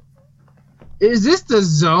nothing." Is this the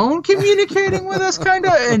zone communicating with us, kind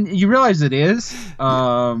of? And you realize it is.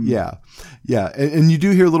 Yeah. And you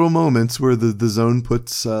do hear little moments where the zone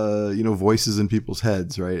puts voices in people's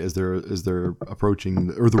heads, right, as they're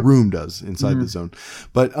approaching, or the room does inside the zone.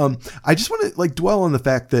 But I just want to dwell on the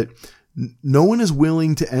fact that no one is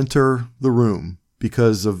willing to enter the room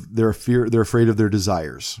because of their fear. They're afraid of their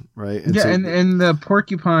desires, right? And and the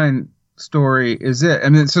porcupine story is it. I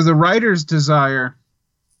mean, so the writer's desire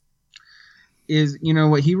is,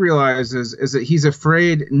 what he realizes is that he's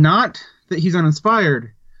afraid, not that he's uninspired,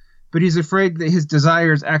 but he's afraid that his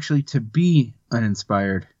desire is actually to be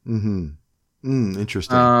uninspired.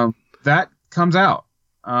 Interesting. That comes out.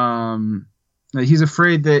 He's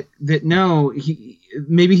afraid that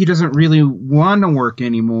maybe he doesn't really want to work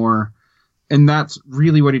anymore, and that's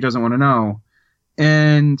really what he doesn't want to know.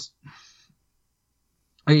 And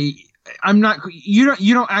I'm not. You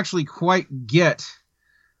don't actually quite get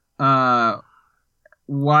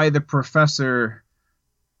why the professor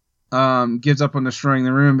gives up on destroying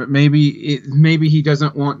the room, but maybe he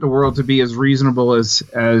doesn't want the world to be as reasonable as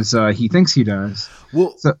he thinks he does.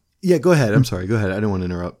 Well, yeah, go ahead. I'm sorry. Go ahead. I don't want to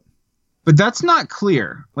interrupt. But that's not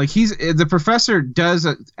clear. Like, the professor does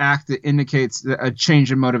an act that indicates a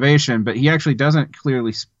change in motivation, but he actually doesn't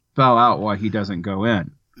clearly spell out why he doesn't go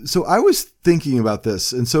in. So I was thinking about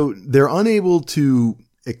this, and so they're unable to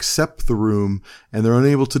accept the room, and they're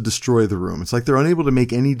unable to destroy the room. It's like they're unable to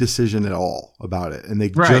make any decision at all about it, and they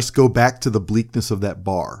just go back to the bleakness of that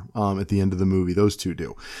bar at the end of the movie. Those two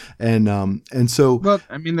do, and so. Well,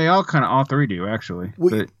 I mean, all three do actually.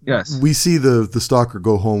 Yes, we see the stalker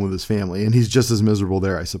go home with his family, and he's just as miserable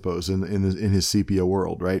there, I suppose, in his sepia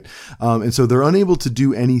world, right? And so they're unable to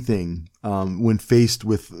do anything when faced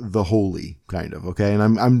with the holy, kind of. Okay, and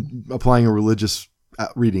I'm applying a religious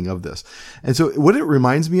reading of this. And so what it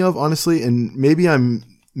reminds me of, honestly, and maybe I'm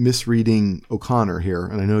misreading O'Connor here,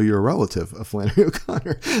 and I know you're a relative of Flannery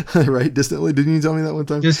O'Connor, right? Distantly. Didn't you tell me that one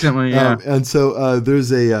time? Distantly, yeah. And so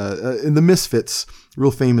there's in the Misfits, real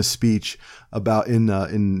famous speech about in A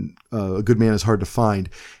Good Man Is Hard to Find.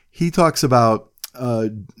 He talks about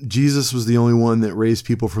Jesus was the only one that raised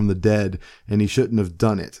people from the dead, and he shouldn't have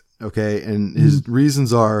done it. Okay. And his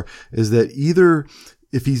reasons is that either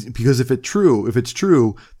if it's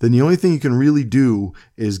true, then the only thing you can really do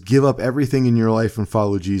is give up everything in your life and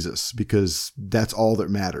follow Jesus, because that's all that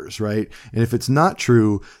matters, right? And if it's not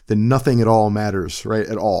true, then nothing at all matters, right?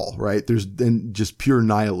 At all, right? There's then just pure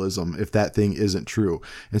nihilism if that thing isn't true.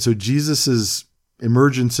 And so Jesus's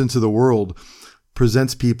emergence into the world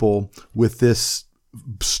presents people with this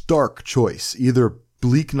stark choice: either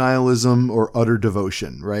bleak nihilism or utter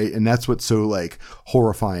devotion, right? And that's what's so like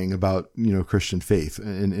horrifying about, Christian faith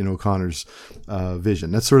in O'Connor's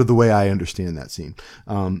vision. That's sort of the way I understand that scene,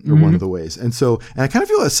 or one of the ways. And I kind of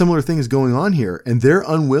feel a similar thing is going on here, and they're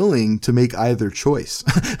unwilling to make either choice,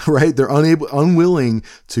 right? They're unwilling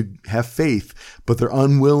to have faith, but they're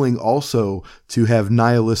unwilling also to have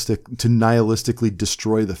nihilistically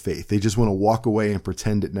destroy the faith. They just want to walk away and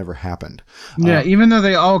pretend it never happened. Yeah, even though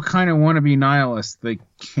they all kind of want to be nihilists, they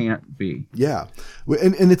can't be. Yeah.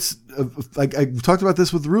 And it's like I talked about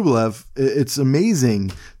this with Rublev. It's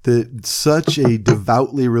amazing that such a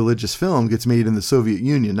devoutly religious film gets made in the Soviet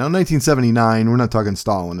Union. Now, 1979, we're not talking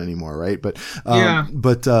Stalin anymore, right? But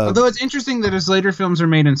although it's interesting that his later films are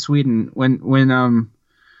made in Sweden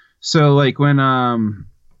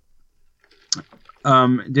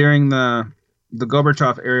during the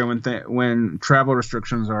Gorbachev era when travel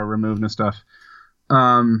restrictions are removed and stuff.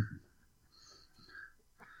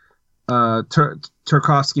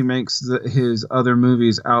 Tarkovsky makes his other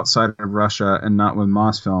movies outside of Russia and not with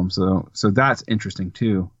Mosfilm, so that's interesting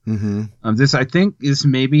too. Mm-hmm. This I think is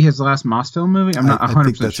maybe his last Mosfilm movie. I'm not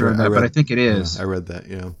 100% sure of that, but I think it is. Yeah, I read that,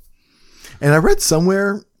 yeah. And I read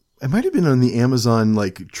somewhere, it might have been on the Amazon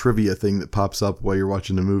like trivia thing that pops up while you're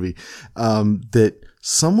watching the movie, that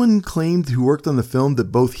someone claimed who worked on the film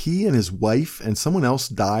that both he and his wife and someone else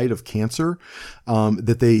died of cancer,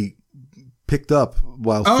 that they picked up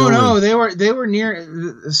while filming. No, they were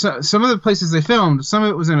near some of the places they filmed. Some of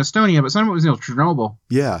it was in Estonia, but some of it was in Chernobyl.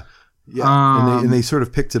 Yeah. Yeah, and they sort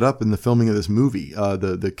of picked it up in the filming of this movie,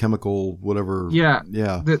 the chemical whatever. Yeah.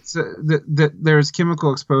 That there's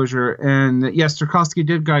chemical exposure, and yes, Tarkovsky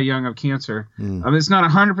did die young of cancer. It's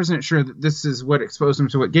not 100% sure that this is what exposed him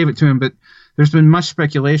to what gave it to him, but there's been much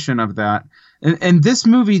speculation of that. And this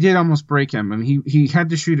movie did almost break him. I mean, he had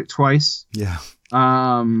to shoot it twice. Yeah.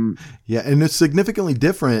 And it's significantly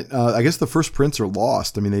different. I guess the first prints are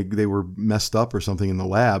lost. I mean, they were messed up or something in the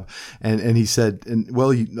lab. And he said,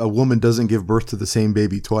 a woman doesn't give birth to the same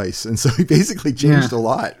baby twice. And so he basically changed a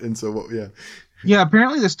lot. And so, yeah. Yeah,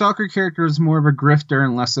 apparently the Stalker character is more of a grifter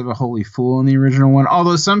and less of a holy fool in the original one.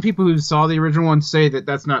 Although some people who saw the original one say that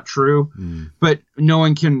that's not true, but no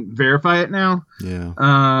one can verify it now. Yeah.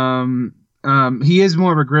 He is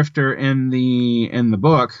more of a grifter in the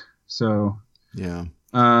book. So. Yeah.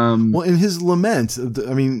 Well, in his lament,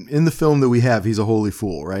 I mean, in the film that we have, he's a holy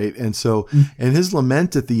fool, right? And so, and his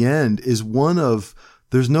lament at the end is one of,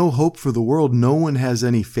 there's no hope for the world. No one has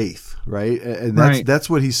any faith, right? And that's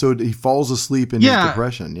what he falls asleep in his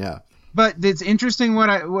depression. Yeah. But it's interesting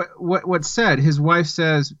what's said. His wife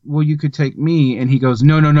says, "Well, you could take me," and he goes,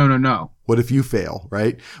 "No. What if you fail?"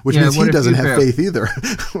 Right? Which means he doesn't have faith either.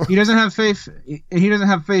 He doesn't have faith. He doesn't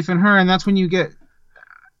have faith in her, and that's when you get.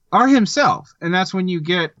 Are himself, and that's when you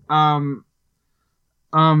get the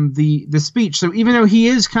speech. So even though he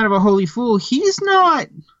is kind of a holy fool, he's not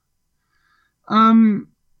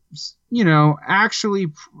actually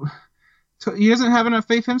he doesn't have enough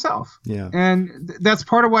faith himself. Yeah. And that's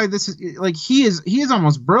part of why this is like he is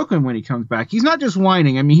almost broken when he comes back. He's not just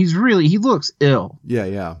whining. I mean, he looks ill.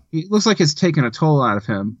 Yeah. He looks like it's taken a toll out of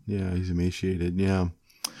him. Yeah, he's emaciated. Yeah.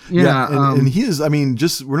 Yeah, and he is. I mean,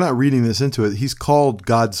 we're not reading this into it. He's called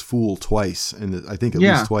God's fool twice, and I think at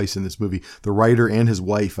least twice in this movie. The writer and his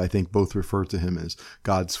wife, I think, both refer to him as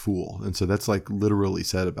God's fool, and so that's like literally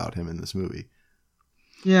said about him in this movie.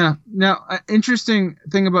 Yeah. Now, interesting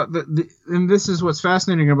thing about and this is what's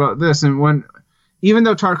fascinating about this, and even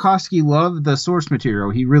though Tarkovsky loved the source material,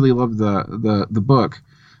 he really loved the book.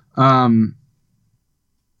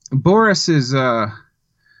 Boris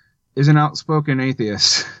is an outspoken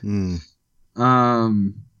atheist. Boris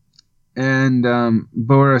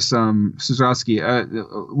Suzowski,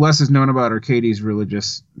 less is known about Arcady's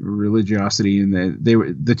religiosity, and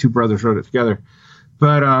the two brothers wrote it together.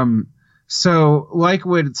 But so like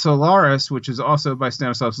with Solaris, which is also by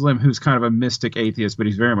Stanislav Lim, who's kind of a mystic atheist, but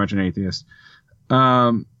he's very much an atheist.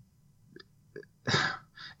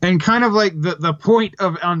 And kind of like the point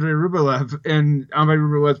of Andrei Rublev and Andrei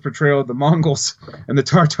Rublev's portrayal of the Mongols and the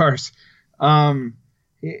Tartars.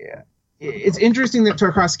 It's interesting that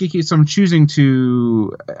Tarkovsky keeps on choosing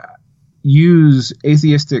to use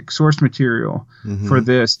atheistic source material for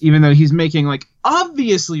this, even though he's making like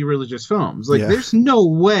obviously religious films. Like there's no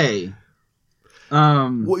way.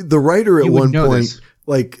 The writer at one point.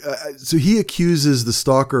 So he accuses the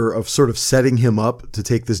stalker of sort of setting him up to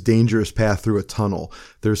take this dangerous path through a tunnel.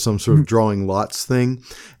 There's some sort of drawing lots thing.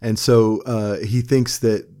 And so he thinks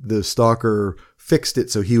that the stalker fixed it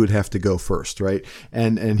so he would have to go first, right?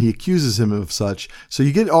 And he accuses him of such. So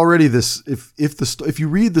you get already this, if you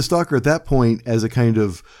read the stalker at that point as a kind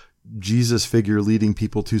of Jesus figure leading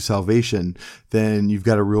people to salvation, then you've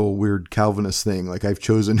got a real weird Calvinist thing. Like, I've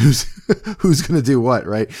chosen who's going to do what,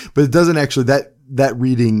 right? But it doesn't actually, that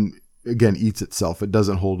reading again eats itself. It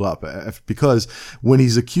doesn't hold up, because when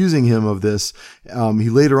he's accusing him of this, he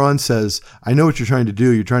later on says, I know what you're trying to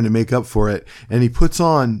do. You're trying to make up for it. And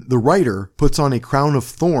the writer puts on a crown of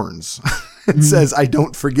thorns and says, I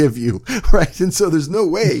don't forgive you. Right. And so there's no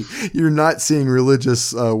way you're not seeing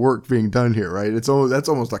religious work being done here. Right. That's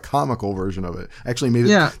almost a comical version of it. I actually made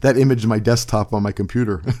that image my desktop on my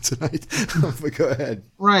computer tonight. But go ahead.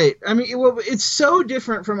 Right. I mean, well, it's so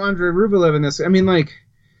different from Andrei Rublev in this. I mean, like,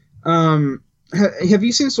 have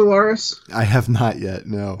you seen Solaris? I have not yet.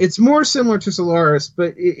 No. It's more similar to Solaris,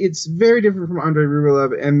 but it's very different from Andrei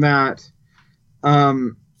Rublev in that,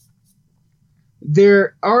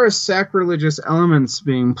 there are sacrilegious elements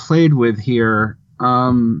being played with here,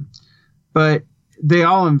 but they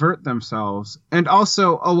all invert themselves. And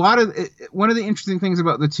also, one of the interesting things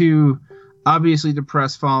about the two obviously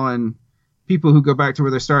depressed, fallen people who go back to where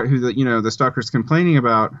they start, who the Stalker's complaining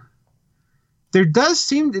about, they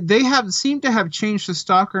seem to have changed the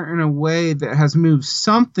Stalker in a way that has moved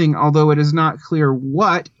something, although it is not clear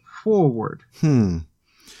what, forward.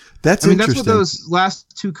 That's interesting. That's what those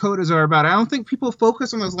last two codas are about. I don't think people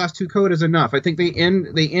focus on those last two codas enough. I think they end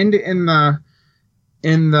in the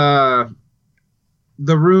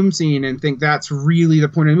room scene and think that's really the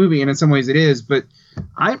point of the movie, and in some ways it is, but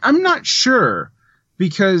I'm not sure,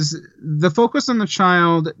 because the focus on the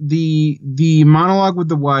child, the monologue with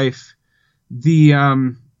the wife,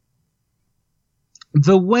 the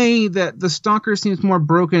way that the Stalker seems more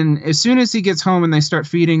broken as soon as he gets home and they start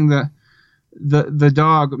feeding the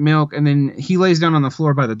dog milk, and then he lays down on the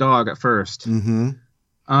floor by the dog at first. You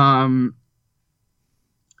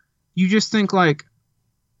just think like,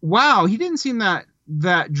 wow, he didn't seem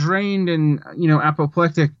that drained and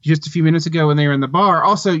apoplectic just a few minutes ago when they were in the bar.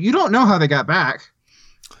 Also, you don't know how they got back.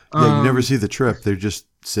 Yeah, you never see the trip. They're just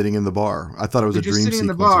sitting in the bar. I thought it was a dream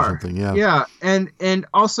sequence or something. Yeah. Yeah, and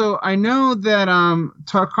also I know that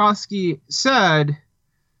Tarkovsky said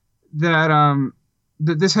that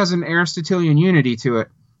that this has an Aristotelian unity to it.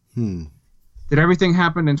 That everything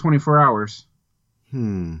happened in 24 hours.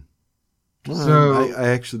 Well, so I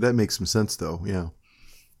actually, that makes some sense though. Yeah.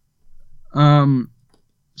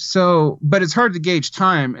 So, but it's hard to gauge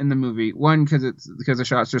time in the movie. One, because the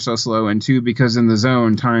shots are so slow, and two, because in the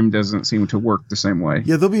zone, time doesn't seem to work the same way.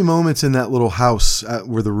 Yeah, there'll be moments in that little house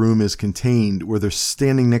where the room is contained, where they're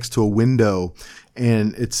standing next to a window,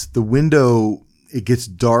 and it's the window. It gets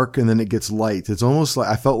dark and then it gets light. It's almost like,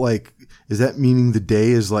 I felt like, is that meaning the day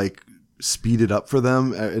is like speeded up for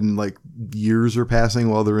them and like years are passing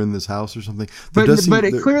while they're in this house or something? But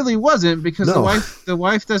it clearly wasn't, because the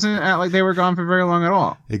wife doesn't act like they were gone for very long at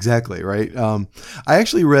all. Exactly. Right. I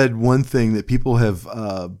actually read one thing that people have,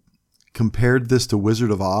 compared this to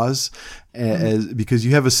Wizard of Oz because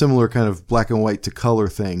you have a similar kind of black and white to color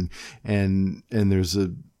thing. And there's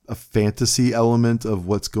a fantasy element of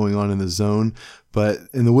what's going on in the zone. But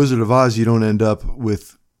in the Wizard of Oz, you don't end up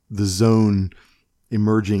with the zone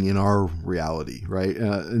emerging in our reality, right?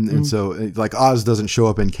 And so, like, Oz doesn't show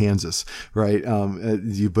up in Kansas, right?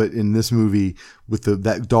 But in this movie, with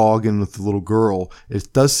that dog and with the little girl,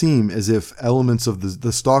 it does seem as if elements of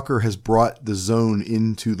the Stalker has brought the zone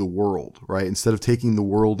into the world, right? Instead of taking the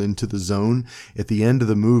world into the zone, at the end of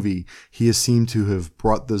the movie, he has seemed to have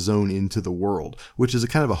brought the zone into the world, which is a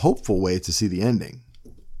kind of a hopeful way to see the ending.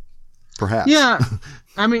 Perhaps. Yeah.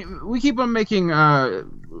 I mean, we keep on making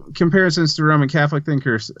comparisons to Roman Catholic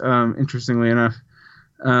thinkers, interestingly enough,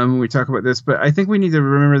 when we talk about this. But I think we need to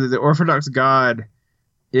remember that the Orthodox God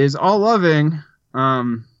is all loving,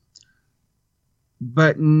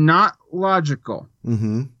 but not logical.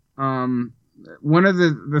 One of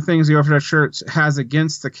the things the Orthodox Church has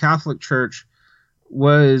against the Catholic Church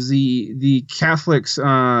was the Catholics,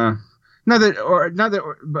 not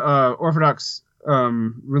that Orthodox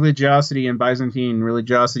religiosity and Byzantine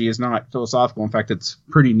religiosity is not philosophical. In fact, it's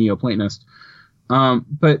pretty Neoplatonist.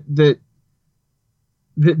 But that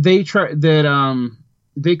they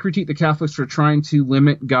critique the Catholics for trying to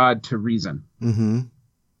limit God to reason.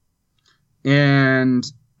 And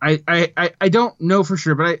I don't know for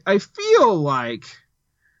sure, but I feel like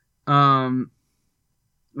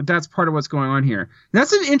that's part of what's going on here. And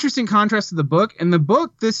that's an interesting contrast to the book. In the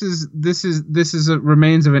book, this is a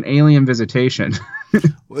remains of an alien visitation.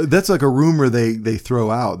 Well, that's like a rumor they throw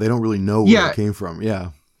out. They don't really know where it came from.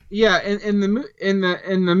 Yeah. Yeah, in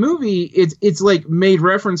the movie, it's like made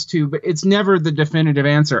reference to, but it's never the definitive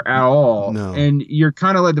answer at all. No. And you're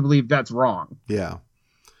kind of led to believe that's wrong. Yeah.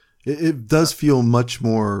 It does feel much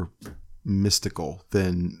more mystical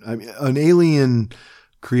than, I mean, an alien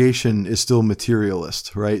creation is still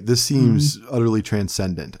materialist, right? This seems utterly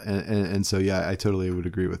transcendent. And so, yeah, I totally would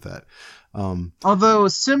agree with that. Although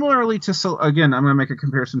similarly to, again, I'm going to make a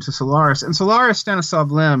comparison to Solaris. And Solaris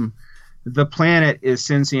Stanislav Lem, the planet is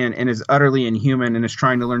sentient and is utterly inhuman and is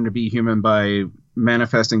trying to learn to be human by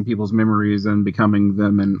manifesting people's memories and becoming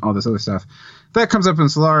them and all this other stuff. That comes up in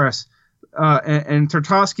Solaris. And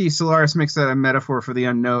Tarkovsky, Solaris makes that a metaphor for the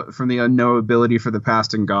unknowability for the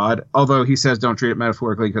past and God. Although he says don't treat it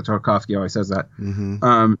metaphorically, because Tarkovsky always says that.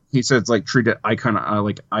 He says like treat it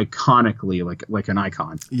iconically, like an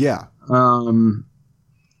icon. Yeah.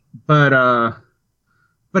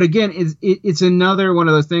 But again, it's another one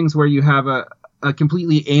of those things where you have a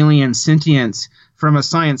completely alien sentience from a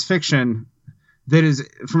science fiction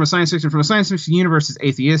from a science fiction universe is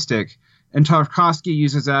atheistic. And Tarkovsky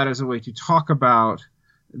uses that as a way to talk about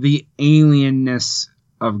the alienness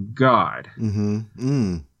of God.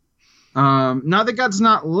 Not that God's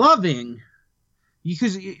not loving,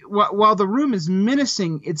 because while the room is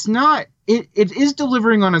menacing, it's not. It is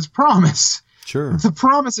delivering on its promise. Sure. The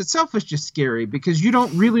promise itself is just scary because you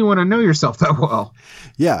don't really want to know yourself that well.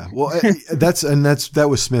 Yeah. Well, that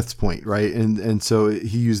was Smith's point, right? And so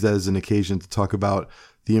he used that as an occasion to talk about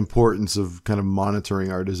the importance of kind of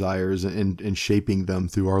monitoring our desires and shaping them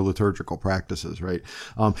through our liturgical practices, right?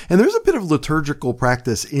 And there's a bit of liturgical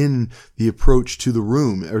practice in the approach to the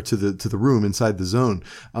room, or to the room inside the zone.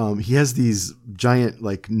 He has these giant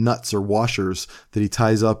like nuts or washers that he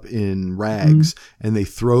ties up in rags, and they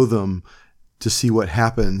throw them to see what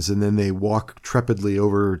happens, and then they walk trepidly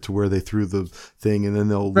over to where they threw the thing, and then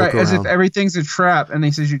they'll look around. As if everything's a trap, and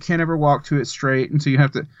he says you can't ever walk to it straight, and so you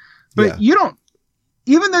have to. But you don't.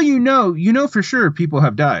 Even though you know for sure people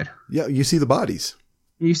have died. Yeah, you see the bodies.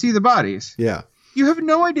 You see the bodies. Yeah. You have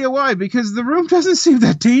no idea why, because the room doesn't seem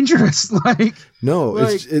that dangerous.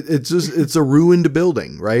 It's a ruined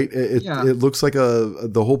building, right? It looks like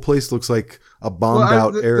the whole place looks like a bombed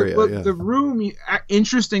out area. The room,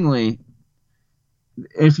 interestingly,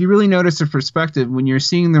 if you really notice the perspective, when you're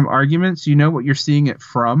seeing them arguments, you know what you're seeing it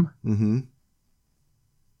from. From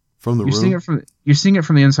the room. You're seeing it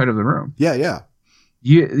from the inside of the room. Yeah, yeah.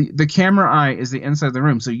 The camera eye is the inside of the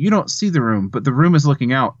room, so you don't see the room, but the room is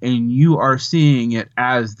looking out, and you are seeing it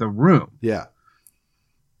as the room. Yeah.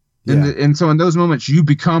 And so in those moments, you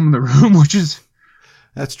become the room, which is...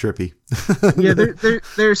 That's trippy.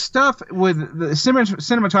 There's stuff with the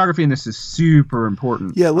cinematography, and this is super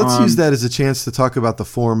important. Yeah, let's use that as a chance to talk about the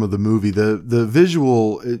form of the movie. The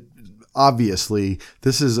visual... Obviously,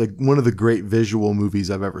 this is one of the great visual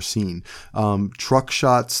movies I've ever seen. Truck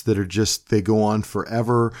shots that are they go on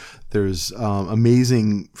forever. There's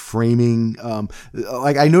amazing framing.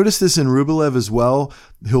 I noticed this in Rublev as well.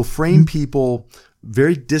 He'll frame people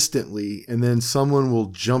very distantly, and then someone will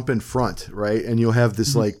jump in front, right? And you'll have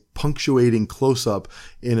this like punctuating close up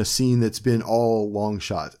in a scene that's been all long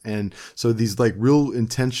shot. And so these like real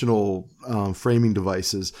intentional framing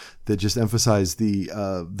devices that just emphasize the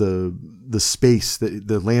space,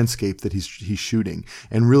 the landscape that he's shooting,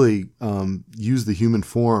 and really use the human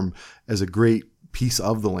form as a great piece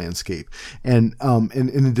of the landscape. And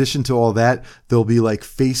in addition to all that, they'll be like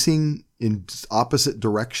facing in opposite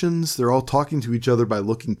directions. They're all talking to each other by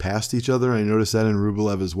looking past each other. I noticed that in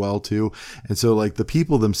Rublev as well too. And so like the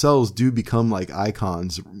people themselves do become like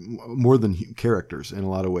icons more than characters in a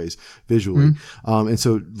lot of ways visually. And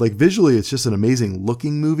so like visually, it's just an amazing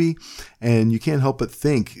looking movie, and you can't help but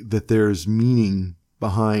think that there's meaning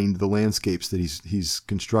behind the landscapes that he's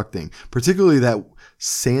constructing, particularly that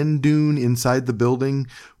sand dune inside the building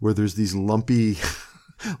where there's these lumpy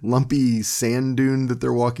sand dune that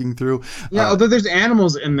they're walking through. Yeah, although there's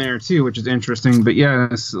animals in there too, which is interesting. But yeah,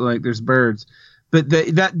 it's like there's birds. But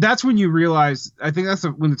that's when you realize. I think that's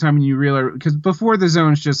the time when you realize, because before the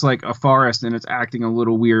zone's just like a forest and it's acting a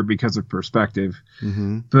little weird because of perspective.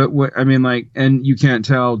 But and you can't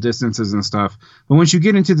tell distances and stuff. But once you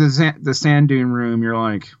get into the sand dune room, you're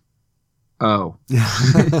like, oh,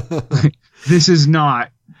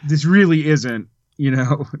 this really isn't,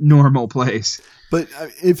 normal place. But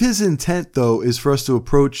if his intent, though, is for us to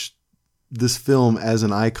approach this film as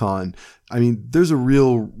an icon, I mean, there's a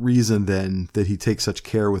real reason then that he takes such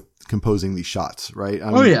care with composing these shots, right?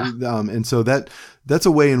 And so that's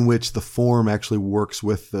a way in which the form actually works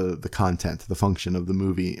with the content, the function of the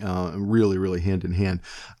movie, really, really hand in hand.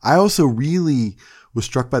 I also really was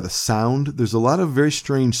struck by the sound. There's a lot of very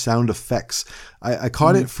strange sound effects. I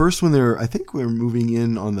caught it first when I think we were moving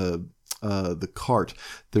in on the cart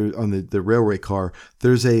there on the railway car.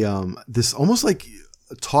 There's this almost like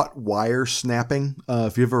taut wire snapping.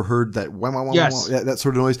 If you ever heard that, wah, wah, wah, Yes. wah, that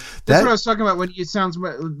sort of noise. That's what I was talking about when it sounds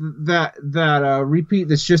that repeat.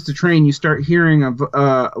 That's just a train. You start hearing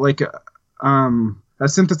a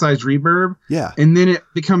synthesized reverb. Yeah. And then it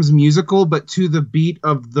becomes musical, but to the beat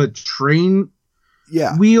of the train.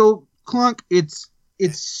 Yeah. Wheel clunk. It's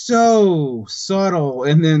so subtle.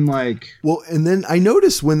 And then and then I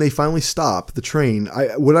noticed when they finally stop the train,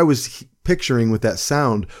 what I was picturing with that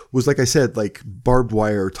sound was, like I said, like barbed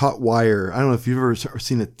wire, taut wire. I don't know if you've ever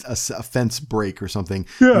seen a fence break or something.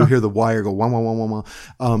 Yeah. You'll hear the wire go wah, wah, wah, wah,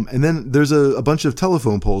 wah. And then there's a bunch of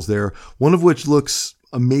telephone poles there, one of which looks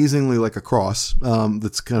amazingly like a cross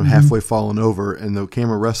that's kind of halfway fallen over, and the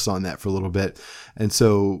camera rests on that for a little bit. And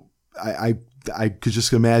so I could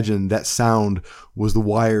just imagine that sound was the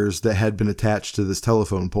wires that had been attached to this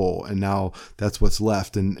telephone pole, and now that's what's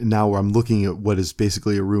left. And now I'm looking at what is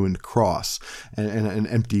basically a ruined cross, and an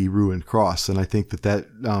empty ruined cross. And I think that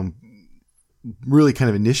really kind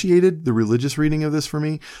of initiated the religious reading of this for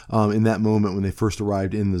me in that moment when they first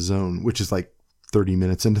arrived in the zone, which is like 30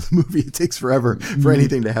 minutes into the movie. It takes forever for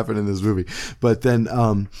anything to happen in this movie. But then,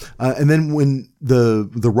 and then when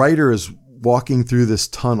the writer is walking through this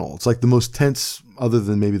tunnel, it's like the most tense, other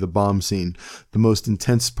than maybe the bomb scene, the most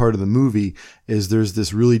intense part of the movie is there's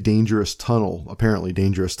this really dangerous tunnel, apparently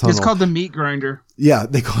dangerous tunnel. It's called the meat grinder. Yeah,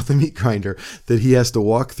 they call it the meat grinder that he has to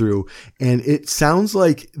walk through. And it sounds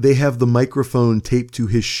like they have the microphone taped to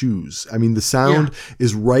his shoes. I mean, the sound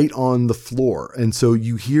is right on the floor. And so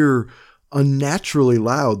you hear unnaturally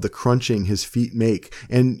loud the crunching his feet make,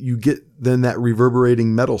 and you get then that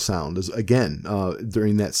reverberating metal sound again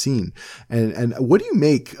during that scene. And what do you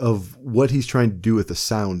make of what he's trying to do with the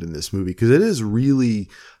sound in this movie? Because it is really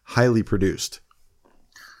highly produced.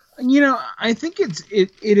 I think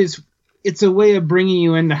it's a way of bringing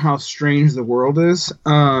you into how strange the world is,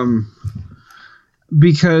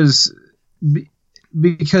 because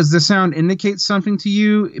the sound indicates something to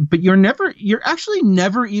you, but you're actually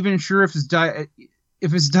never even sure if it's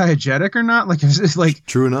diegetic or not. Like, if it's like,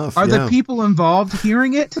 true enough. Are the people involved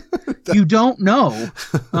hearing it? You don't know.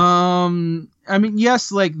 I mean,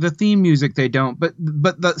 yes, like the theme music, they don't, but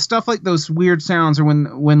the stuff like those weird sounds, or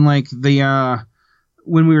when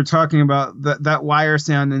we were talking about that wire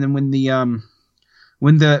sound, and then when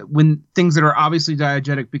things that are obviously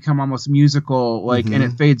diegetic become almost musical, like, and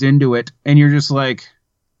it fades into it, and you're just like,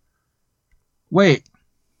 wait,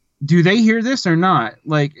 do they hear this or not?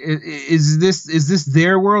 Like, is this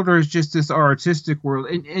their world, or is just this our artistic world?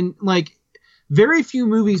 And like, very few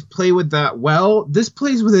movies play with that well. This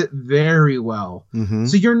plays with it very well.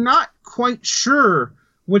 So you're not quite sure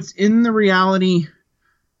what's in the reality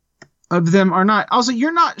of them or not. Also,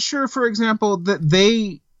 you're not sure, for example, that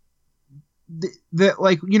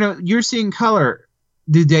like, you're seeing color.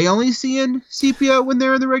 Did they only see in sepia when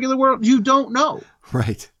they're in the regular world? You don't know.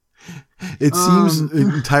 Right. It seems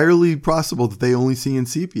entirely possible that they only see in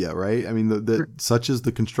sepia, right? I mean, such is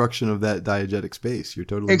the construction of that diegetic space. You're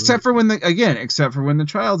totally except for when the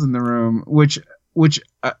child's in the room, which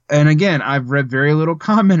and again, I've read very little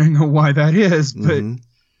commenting on why that is, but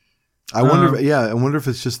I wonder if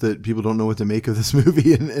it's just that people don't know what to make of this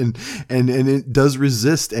movie, and it does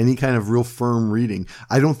resist any kind of real firm reading.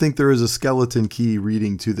 I don't think there is a skeleton key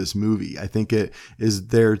reading to this movie. I think it is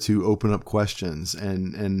there to open up questions,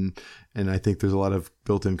 and I think there's a lot of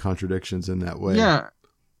built-in contradictions in that way. Yeah.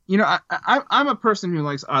 I'm a person who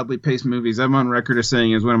likes oddly paced movies. I'm on record as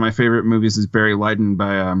saying one of my favorite movies is Barry Lyndon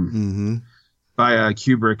by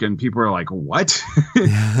Kubrick, and people are like, what?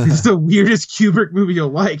 It's the weirdest Kubrick movie you'll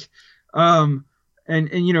like. And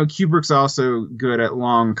Kubrick's also good at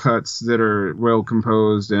long cuts that are well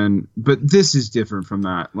composed, but this is different from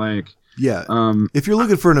that. Like, if you're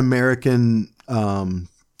looking for an American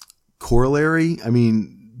corollary, I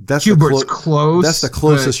mean, that's Kubrick's close. That's the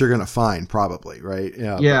closest you're gonna find, probably, right?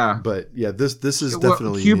 Yeah. But this is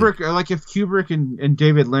definitely Kubrick. Unique. Like if Kubrick and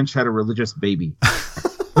David Lynch had a religious baby,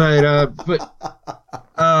 but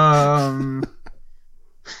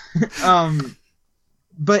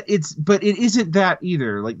it isn't that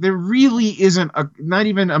either. Like, there really isn't not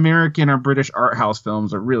even American or British art house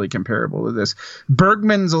films are really comparable to this.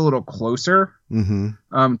 Bergman's a little closer.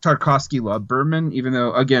 Tarkovsky loved Bergman, even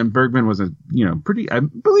though, again, Bergman was a pretty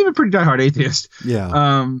diehard atheist.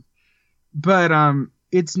 Yeah. But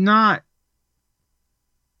it's not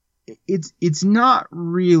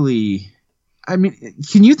really. I mean,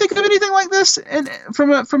 can you think of anything like this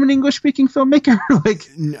from an English-speaking filmmaker? Like,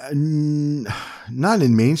 not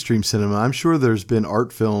in mainstream cinema. I'm sure there's been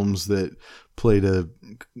art films that play to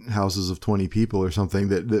houses of 20 people or something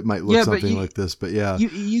that might look something like this. But yeah,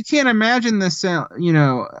 you can't imagine this. A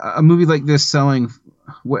movie like this selling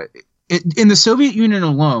in the Soviet Union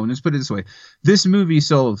alone, let's put it this way, this movie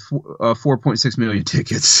sold 4.6 million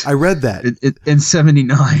tickets. I read that in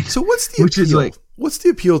 '79. So what's the appeal? What's the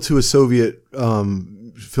appeal to a Soviet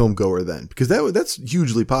film goer then? Because that's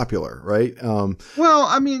hugely popular, right? Well,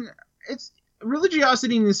 I mean, it's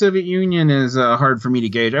religiosity in the Soviet Union is hard for me to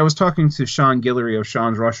gauge. I was talking to Sean Guillory of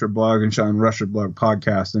Sean's Russia blog and Sean Russia blog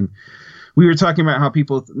podcast, and we were talking about how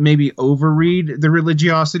people maybe overread the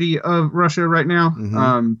religiosity of Russia right now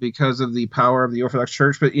because of the power of the Orthodox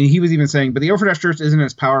Church. But he was even saying, but the Orthodox Church isn't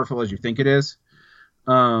as powerful as you think it is.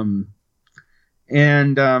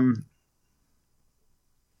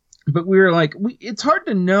 But we were like, it's hard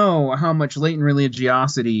to know how much latent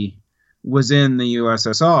religiosity was in the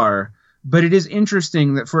USSR, but it is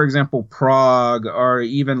interesting that, for example, Prague or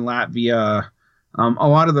even Latvia, a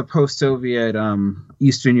lot of the post-Soviet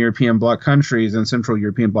Eastern European bloc countries and Central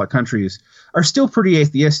European bloc countries are still pretty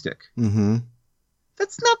atheistic. Mm-hmm.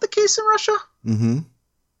 That's not the case in Russia. Mm-hmm.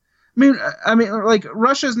 I mean, like,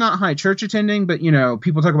 Russia's not high church attending, but, you know,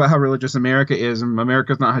 people talk about how religious America is, and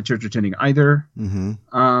America's not high church attending either.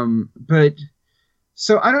 Mm-hmm. But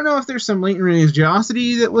so I don't know if there's some latent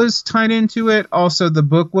religiosity that was tied into it. Also, the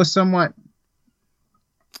book was somewhat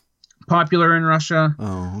popular in Russia.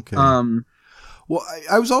 Oh, okay. Well,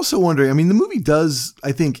 I was also wondering, I mean, the movie does,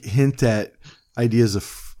 I think, hint at ideas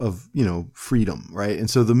of, you know, freedom, right? And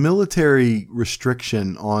so the military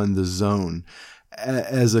restriction on the zone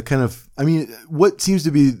as a kind of, I mean, what seems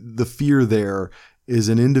to be the fear there is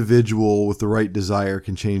an individual with the right desire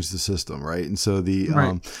can change the system, right? And so the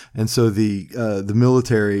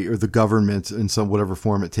military or the government in some whatever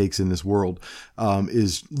form it takes in this world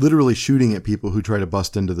is literally shooting at people who try to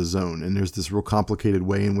bust into the zone. And there's this real complicated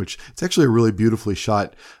way in which it's actually a really beautifully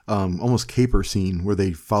shot, almost caper scene where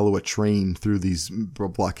they follow a train through these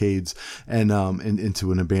blockades and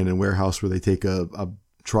into an abandoned warehouse where they take a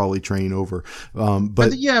trolley train over.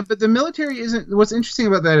 But the military isn't, what's interesting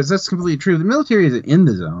about that is that's completely true. The military isn't in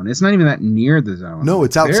the zone. It's not even that near the zone. No,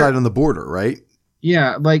 it's outside on the border, right?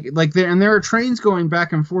 Yeah. Like there are trains going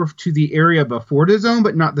back and forth to the area before the zone,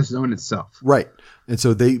 but not the zone itself. Right. And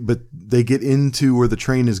so they get into where the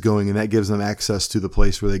train is going, and that gives them access to the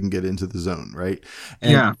place where they can get into the zone. Right.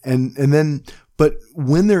 And then, but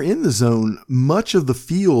when they're in the zone, much of the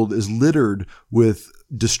field is littered with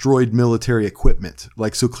destroyed military equipment.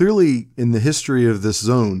 Like, so clearly in the history of this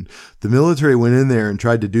zone, the military went in there and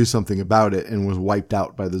tried to do something about it and was wiped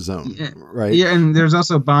out by the zone. Yeah, right. Yeah. And there's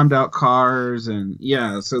also bombed out cars and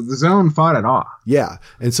so the zone fought it off. Yeah.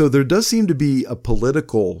 And so there does seem to be a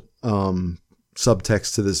political,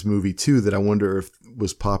 subtext to this movie too, that I wonder if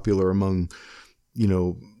was popular among, you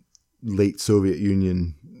know, late Soviet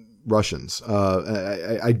Union Russians.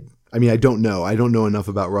 I mean, I don't know. I don't know enough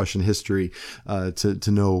about Russian history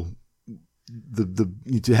to know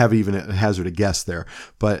to have even a hazard a guess there.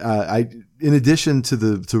 But in addition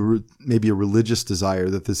to maybe a religious desire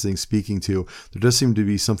that this thing's speaking to, there does seem to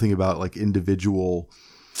be something about like individual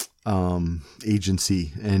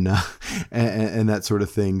agency and that sort of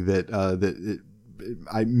thing that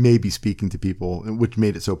I may be speaking to people, which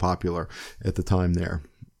made it so popular at the time there.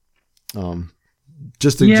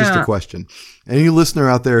 Just a question. Any listener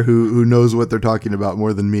out there who knows what they're talking about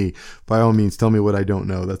more than me, by all means, tell me what I don't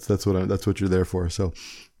know. That's what you're there for. So,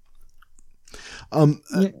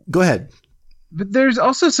 go ahead. But there's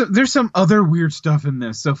also some other weird stuff in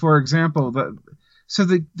this. So, for example,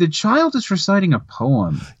 the child is reciting a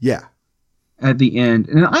poem. Yeah. At the end,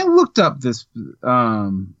 and I looked up this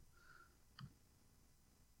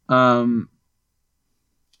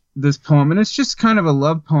this poem, and it's just kind of a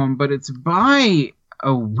love poem, but it's by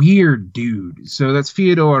a weird dude. So that's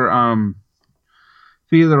Fyodor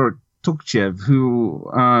Tukchev,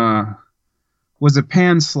 who was a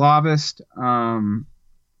pan-Slavist a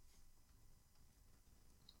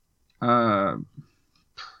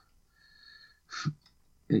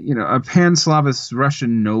pan-Slavist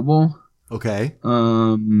Russian noble. Okay.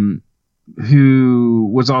 Who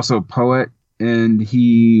was also a poet, and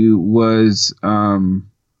he was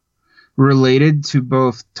related to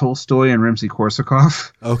both Tolstoy and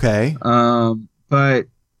Rimsky-Korsakov. Okay. But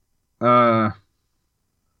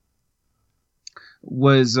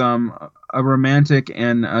was a romantic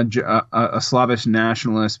and a Slavish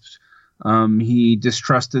nationalist. He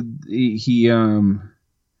distrusted. He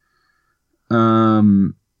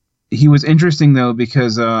was interesting though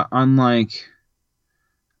because unlike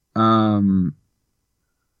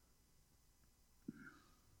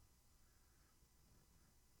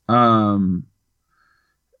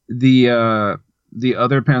the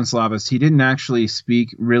other Pan-Slavists, he didn't actually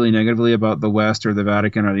speak really negatively about the West or the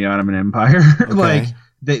Vatican or the Ottoman Empire. Okay.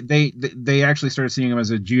 they actually started seeing him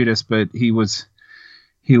as a Judas, but he was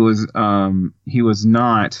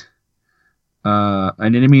not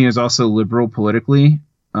an enemy. He was also liberal politically,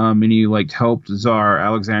 and he like helped Tsar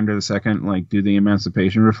Alexander II like do the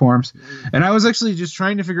emancipation reforms. And I was actually just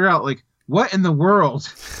trying to figure out like what in the world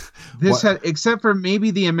this had, except for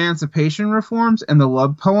maybe the emancipation reforms and the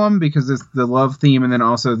love poem, because it's the love theme, and then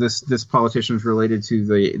also this politician is related to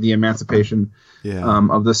the emancipation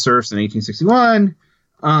of the serfs in 1861.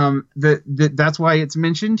 That's why it's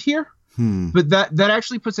mentioned here. But that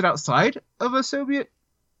actually puts it outside of a Soviet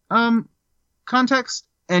context.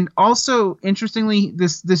 And also, interestingly,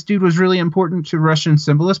 this dude was really important to Russian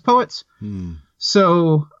symbolist poets.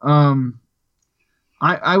 So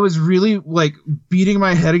I was really like beating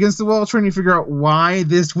my head against the wall trying to figure out why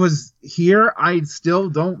this was here. I still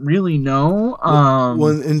don't really know.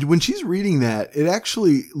 And when she's reading that, it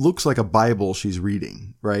actually looks like a Bible she's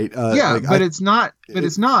reading, right? It's not. But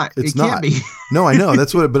it's not. It can't be. No, I know.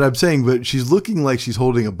 That's what. But I'm saying. But she's looking like she's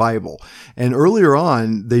holding a Bible. And earlier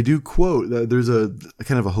on, they do quote. There's a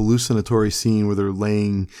kind of a hallucinatory scene where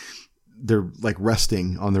they're like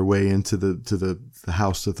resting on their way into the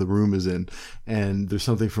house that the room is in, and there's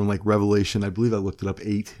something from like Revelation, I believe I looked it up,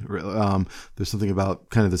 8. There's something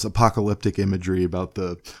about kind of this apocalyptic imagery about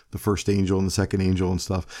the first angel and the second angel and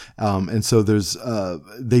stuff, and so there's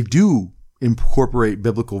they do incorporate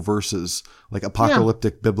biblical verses, like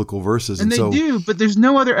apocalyptic biblical verses, and they do, but there's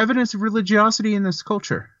no other evidence of religiosity in this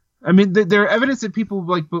culture. I mean, there are evidence that people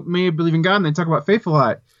like may believe in God and they talk about faith a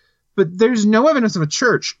lot, but there's no evidence of a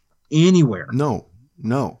church anywhere. No.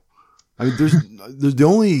 I mean, there's the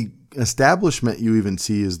only establishment you even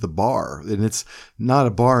see is the bar, and it's not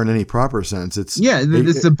a bar in any proper sense. It's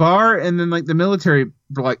the bar, and then like the military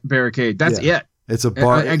barricade. That's it. It's a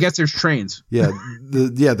bar. I guess there's trains.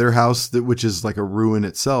 Their house, which is like a ruin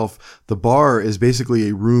itself. The bar is basically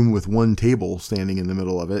a room with one table standing in the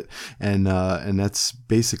middle of it, and that's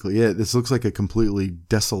basically it. This looks like a completely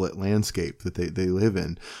desolate landscape that they live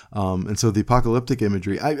in. And so the apocalyptic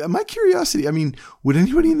imagery. My curiosity. I mean, would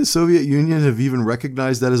anybody in the Soviet Union have even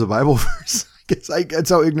recognized that as a Bible verse? That's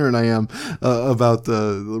how ignorant I am about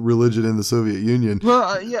the religion in the Soviet Union.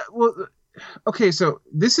 Okay, so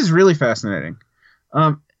this is really fascinating.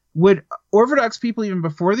 Would Orthodox people even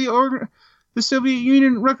before the Soviet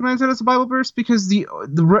Union recognize that as a Bible verse? Because the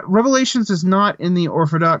Revelations is not in the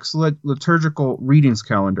Orthodox liturgical readings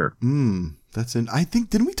calendar. That's in. I think,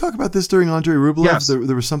 didn't we talk about this during Andrei Rublev? Yes. There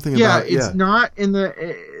was something about. It's not in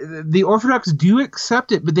the Orthodox do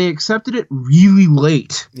accept it, but they accepted it really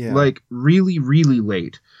late. Like really, really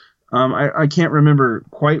late. I can't remember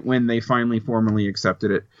quite when they finally formally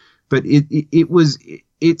accepted it, but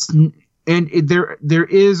there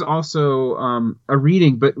is also a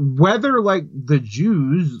reading, but whether like the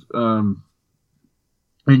Jews in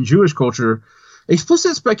Jewish culture,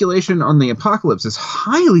 explicit speculation on the apocalypse is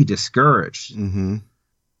highly discouraged. In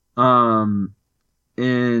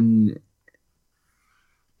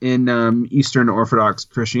Eastern Orthodox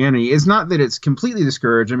Christianity, it's not that it's completely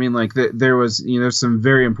discouraged. I mean, like there was some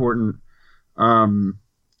very important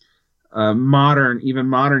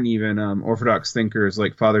modern Orthodox thinkers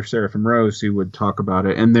like Father Seraphim Rose who would talk about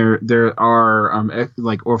it, and there are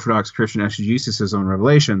like Orthodox Christian exegesis on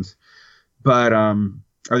Revelations, but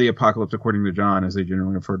or the Apocalypse according to John, as they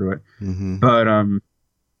generally refer to it. But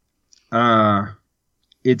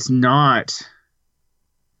it's not.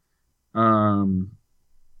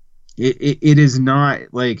 It is not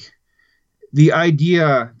like the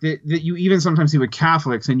idea that you even sometimes see with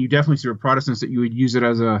Catholics, and you definitely see with Protestants, that you would use it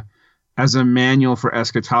as a manual for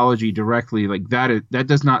eschatology directly. Like that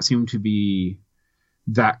does not seem to be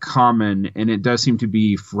that common, and it does seem to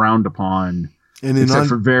be frowned upon, except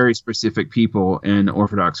for very specific people in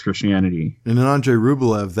Orthodox Christianity. And in Andrei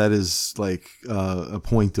Rublev, that is like a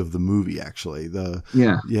point of the movie, actually.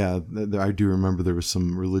 I do remember there was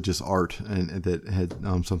some religious art and that had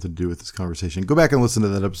something to do with this conversation. Go back and listen to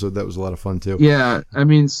that episode. That was a lot of fun too. Yeah, I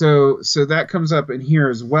mean, so that comes up in here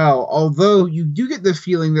as well. Although you do get the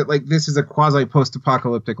feeling that like this is a quasi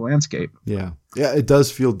post-apocalyptic landscape. Yeah, it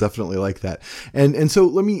does feel definitely like that. And so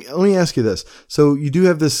let me ask you this. So you do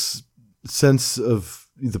have this sense of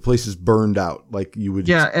the place is burned out, like you would.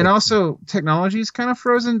 Yeah, and also technology is kind of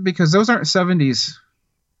frozen because those aren't 70s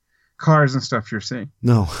cars and stuff you're seeing.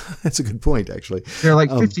 No, that's a good point, actually. They're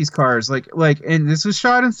like 50s cars, like, and this was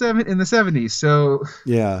shot in the 70s. So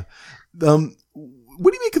yeah.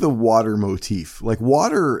 What do you make of the water motif? Like,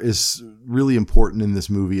 water is really important in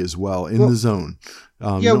this movie as well, the zone.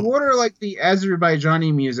 Water, like the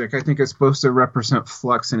Azerbaijani music, I think is supposed to represent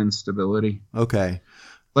flux and instability. Okay.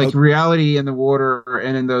 Like reality in the water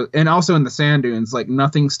and also in the sand dunes, like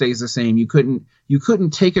nothing stays the same. You couldn't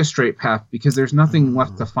take a straight path because there's nothing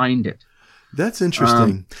left to find it. That's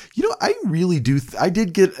interesting. I really do. I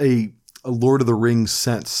did get a Lord of the Rings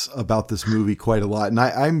sense about this movie quite a lot. And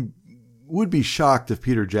I would be shocked if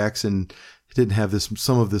Peter Jackson didn't have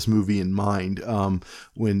some of this movie in mind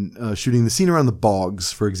when shooting the scene around the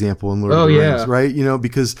bogs, for example, in Lord of the Rings, right?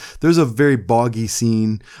 Because there's a very boggy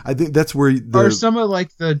scene. I think that's where or some of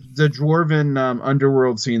like the dwarven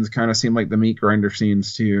underworld scenes kind of seem like the meat grinder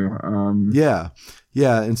scenes too.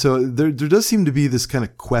 Yeah, and so there does seem to be this kind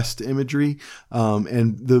of quest imagery,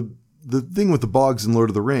 and the thing with the bogs in Lord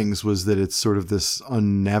of the Rings was that it's sort of this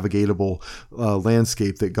unnavigatable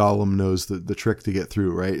landscape that Gollum knows the trick to get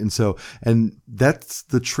through, right? And that's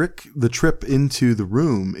the trick. The trip into the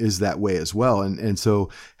room is that way as well. And so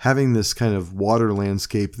having this kind of water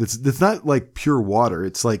landscape that's not like pure water.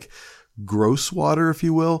 It's like gross water, if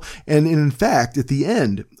you will. And in fact, at the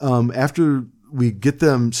end, after we get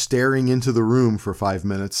them staring into the room for 5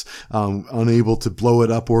 minutes, unable to blow it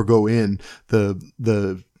up or go in,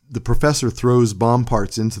 the professor throws bomb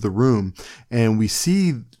parts into the room, and we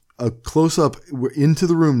see a close-up into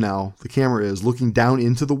the room now. The camera is looking down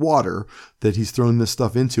into the water that he's thrown this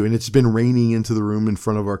stuff into, and it's been raining into the room in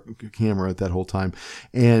front of our camera at that whole time.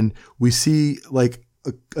 And we see like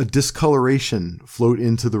a discoloration float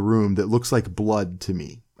into the room that looks like blood to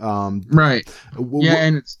me. Right.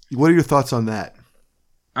 And what are your thoughts on that?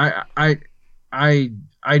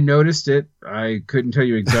 I noticed it. I couldn't tell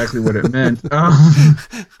you exactly what it meant.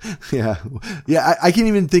 Yeah. I can't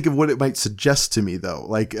even think of what it might suggest to me though.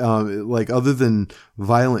 Like other than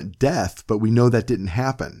violent death, but we know that didn't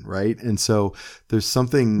happen, right? And so there's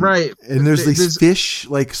something, right? And there's these fish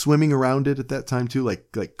like swimming around it at that time too,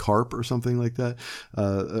 like carp or something like that,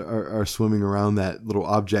 are swimming around that little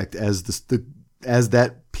object as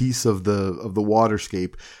that piece of the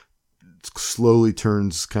waterscape slowly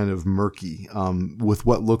turns kind of murky with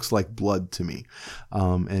what looks like blood to me.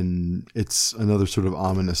 And it's another sort of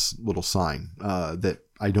ominous little sign that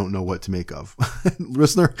I don't know what to make of.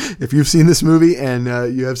 Listener, if you've seen this movie and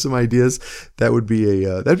you have some ideas, that'd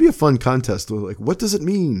be a fun contest. Like, what does it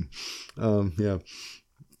mean? You're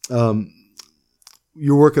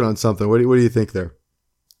working on something. What do you think there?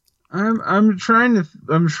 I'm trying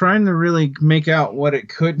to really make out what it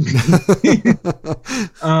could be.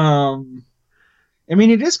 I mean,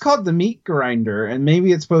 it is called the meat grinder, and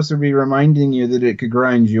maybe it's supposed to be reminding you that it could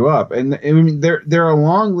grind you up. And I mean, there are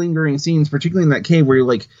long, lingering scenes, particularly in that cave, where you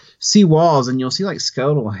like see walls and you'll see like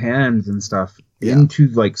skeletal hands and stuff into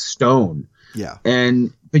like stone. Yeah.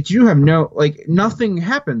 But you have nothing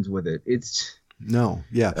happens with it. No,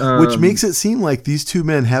 yeah. Which makes it seem like these two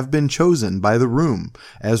men have been chosen by the room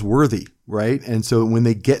as worthy, right? And so when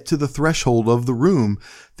they get to the threshold of the room,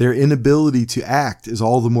 their inability to act is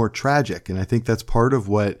all the more tragic. And I think that's part of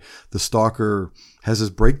what the Stalker has his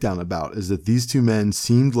breakdown about, is that these two men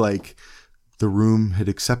seemed like the room had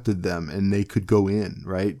accepted them and they could go in,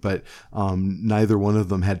 right? But neither one of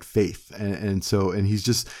them had faith. And he's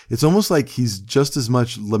just, it's almost like he's just as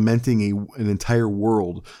much lamenting an entire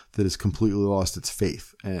world that has completely lost its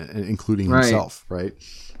faith, and including himself, right?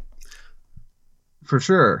 For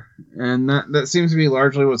sure. And that seems to be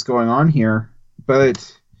largely what's going on here.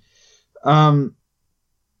 But,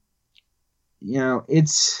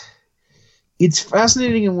 it's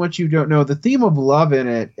fascinating in what you don't know. The theme of love in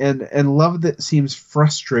it, and love that seems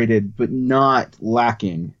frustrated but not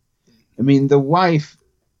lacking. I mean, the wife,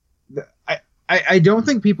 I don't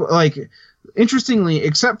think people, like, interestingly,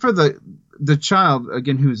 except for the child,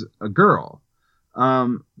 again, who's a girl,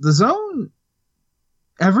 the zone,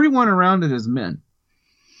 everyone around it is men.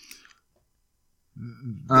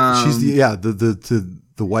 She's the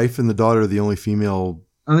wife and the daughter are the only female.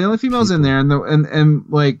 And the only females people in there, and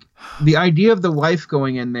like the idea of the wife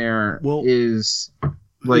going in there is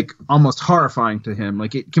like almost horrifying to him.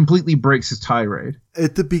 Like, it completely breaks his tirade.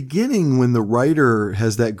 At the beginning, when the writer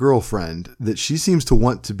has that girlfriend that she seems to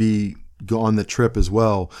want to go on the trip as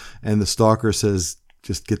well, and the Stalker says,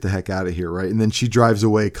 just get the heck out of here, right? And then she drives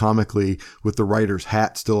away comically with the writer's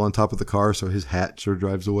hat still on top of the car, so his hat sure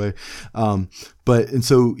drives away. And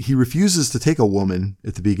so he refuses to take a woman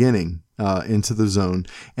at the beginning into the zone.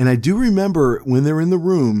 And I do remember when they're in the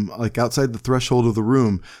room, like outside the threshold of the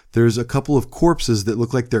room, there's a couple of corpses that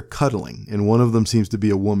look like they're cuddling, and one of them seems to be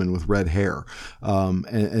a woman with red hair.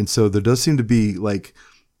 And so there does seem to be like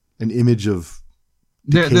an image of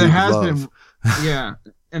there has love. Yeah.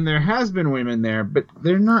 And there has been women there, but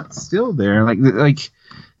they're not still there. Like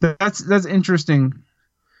that's interesting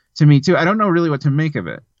to me too. I don't know really what to make of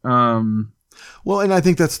it. Well, and I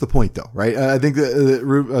think that's the point, though, right? I think that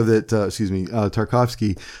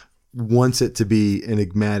Tarkovsky wants it to be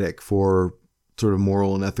enigmatic for sort of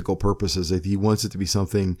moral and ethical purposes. He wants it to be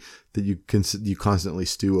something that you constantly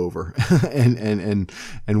stew over and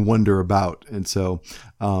wonder about. And so,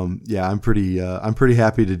 I'm pretty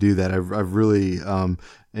happy to do that. I've really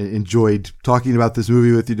enjoyed talking about this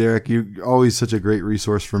movie with you, Derick. You're always such a great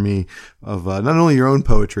resource for me of not only your own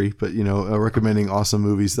poetry, but recommending awesome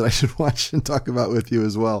movies that I should watch and talk about with you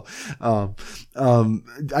as well.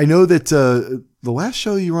 I know that the last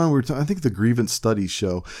show you were on, I think the Grievance Studies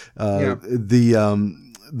show.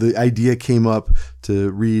 The idea came up to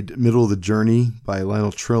read Middle of the Journey by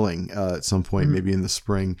Lionel Trilling at some point, maybe in the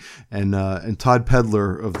spring. And Todd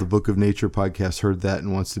Pedler of the Book of Nature podcast heard that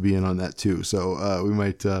and wants to be in on that too. So we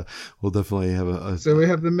might, we'll definitely have So we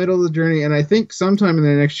have the Middle of the Journey, and I think sometime in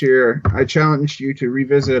the next year, I challenged you to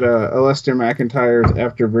revisit Lester McIntyre's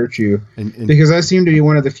After Virtue, because I seem to be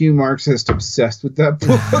one of the few Marxists obsessed with that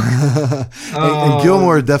book. and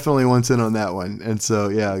Gilmore definitely wants in on that one. And so,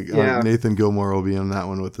 Nathan Gilmore will be on that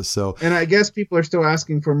one with us. So, and I guess people are still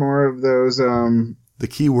asking for more of those the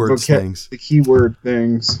keyword things. The keyword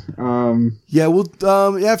things. We'll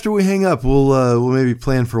after we hang up, we'll maybe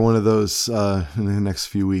plan for one of those in the next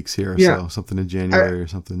few weeks here. So something in January or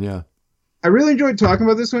something. Yeah. I really enjoyed talking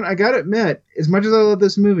about this one. I gotta admit, as much as I love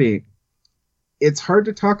this movie, it's hard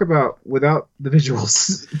to talk about without the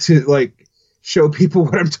visuals to show people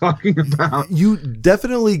what I'm talking about. You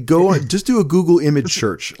definitely go on, just do a Google image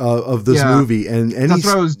search of this movie, and that's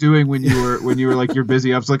what I was doing when you were like, you're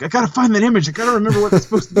busy. I was like, I gotta find that image. I gotta remember what it's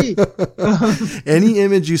supposed to be. Any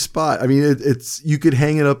image you spot, I mean, it's you could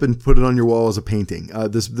hang it up and put it on your wall as a painting.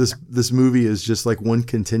 This movie is just like one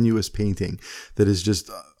continuous painting that is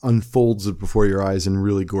just unfolds before your eyes in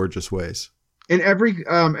really gorgeous ways. And every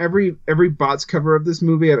bots cover of this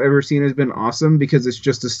movie I've ever seen has been awesome, because it's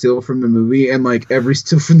just a still from the movie, and every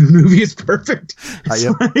still from the movie is perfect.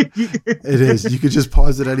 It is. You could just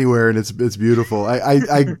pause it anywhere, and it's beautiful.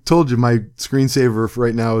 I told you my screensaver for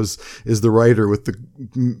right now is the writer with the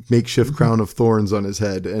makeshift crown of thorns on his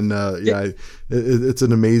head, and it's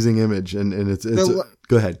an amazing image, and it's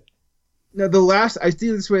go ahead. Now I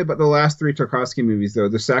feel this way about the last three Tarkovsky movies, though.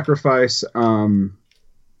 The Sacrifice.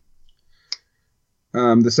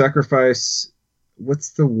 The Sacrifice.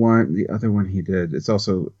 What's the other one he did? It's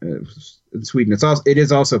also in Sweden. It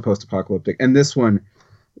is also post-apocalyptic. And this one,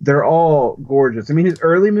 they're all gorgeous. I mean, his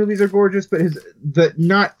early movies are gorgeous, but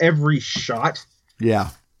not every shot,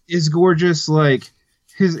 is gorgeous. Like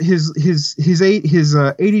his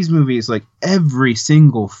 80s movies, like every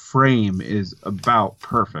single frame is about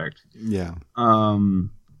perfect. Yeah. And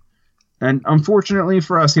unfortunately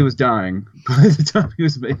for us, he was dying by the time he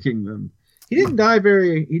was making them. He did not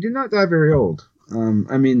die very old.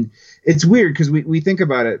 I mean, it's weird because we think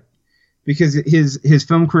about it, because his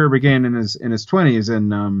film career began in his 20s,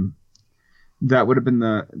 and that would have been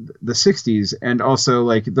the 60s, and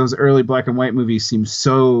also those early black and white movies seem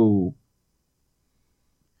so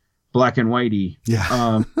black and whitey.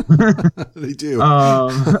 Yeah, they do.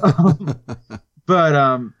 But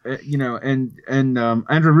Andrei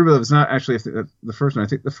Rublev is not actually the first one. I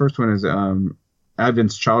think the first one is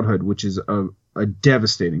Advent's Childhood, which is a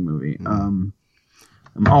devastating movie.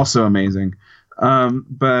 Also amazing.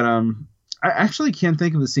 But I actually can't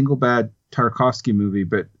think of a single bad Tarkovsky movie,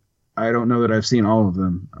 but I don't know that I've seen all of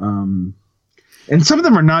them. And some of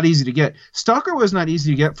them are not easy to get. Stalker was not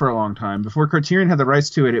easy to get for a long time. Before Criterion had the rights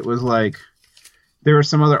to it, it was there was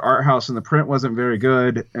some other art house and the print wasn't very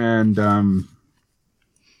good. And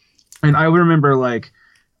I remember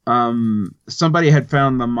somebody had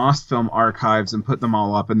found the Moss Film archives and put them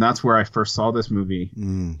all up, and that's where I first saw this movie.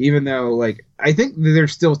 Even though I think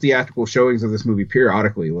there's still theatrical showings of this movie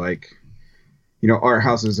periodically, art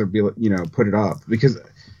houses are put it up, because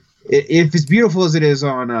if it's beautiful as it is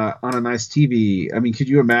on a nice TV, I mean, could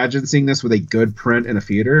you imagine seeing this with a good print in a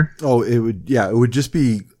theater? Oh, it would. Yeah, it would just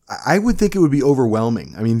be. I would think it would be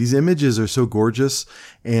overwhelming. I mean, these images are so gorgeous,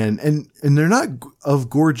 and they're not of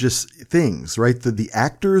gorgeous things, right? The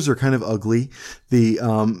actors are kind of ugly.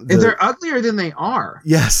 And they're uglier than they are.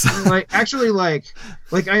 Yes. All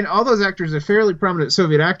those actors are fairly prominent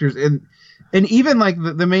Soviet actors, and even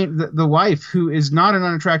the wife, who is not an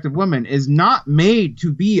unattractive woman, is not made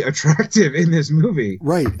to be attractive in this movie.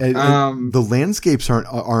 Right. And the landscapes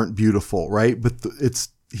aren't beautiful, right? But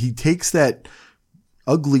he takes that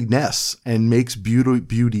ugliness and makes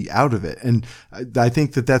beauty out of it. And I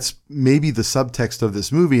think that's maybe the subtext of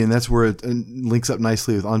this movie, and that's where it links up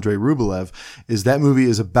nicely with Andrei Rublev, is that movie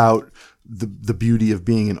is about the beauty of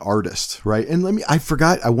being an artist, right? And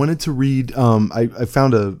I wanted to read, I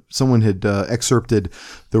found someone had excerpted,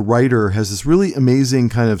 the writer has this really amazing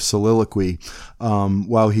kind of soliloquy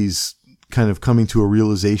while he's kind of coming to a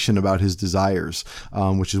realization about his desires,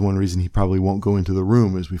 which is one reason he probably won't go into the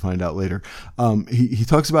room, as we find out later. He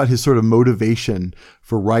talks about his sort of motivation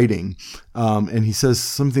for writing, and he says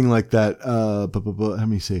something like that, let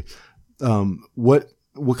me see,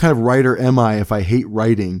 what kind of writer am I if I hate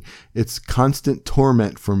writing? It's constant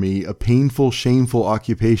torment for me, a painful, shameful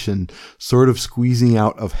occupation, sort of squeezing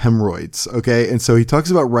out of hemorrhoids. Okay. And so he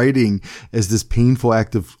talks about writing as this painful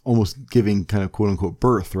act of almost giving kind of quote unquote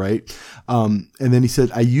birth, right? And then he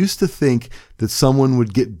said, I used to think that someone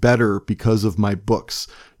would get better because of my books.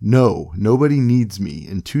 No, nobody needs me.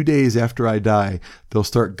 And 2 days after I die, they'll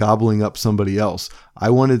start gobbling up somebody else. I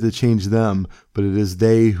wanted to change them, but it is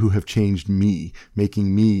they who have changed me,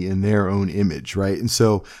 making me in their own image, right? And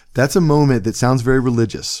so that's a moment that sounds very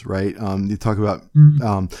religious, right? You talk about,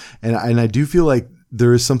 and I do feel like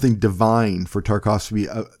there is something divine for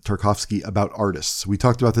Tarkovsky about artists. We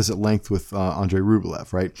talked about this at length with Andrei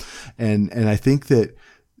Rublev, right? And I think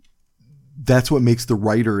that's what makes the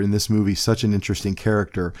writer in this movie such an interesting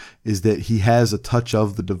character, is that he has a touch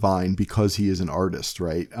of the divine because he is an artist,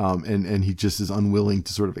 right? And he just is unwilling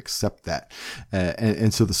to sort of accept that.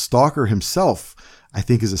 And so the Stalker himself, I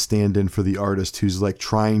think, is a stand-in for the artist who's like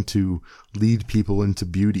trying to lead people into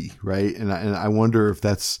beauty, right? And I wonder if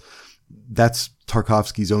that's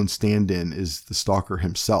Tarkovsky's own stand-in, is the Stalker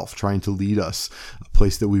himself trying to lead us a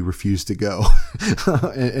place that we refuse to go.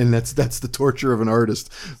 and that's the torture of an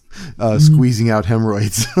artist, squeezing out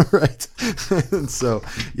hemorrhoids. Right. And so,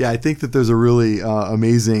 yeah, I think that there's a really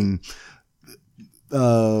amazing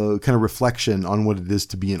kind of reflection on what it is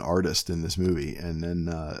to be an artist in this movie. And then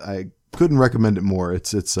I couldn't recommend it more.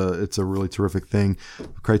 It's a really terrific thing.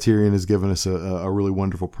 Criterion has given us a really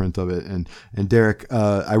wonderful print of it. And Derick,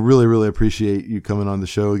 I really, really appreciate you coming on the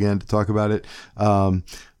show again to talk about it. So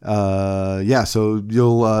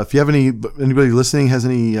you'll, if you have anybody listening has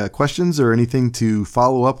any questions or anything to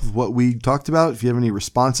follow up with what we talked about, if you have any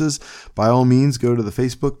responses, by all means, go to the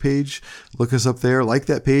Facebook page, look us up there, like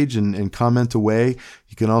that page and comment away.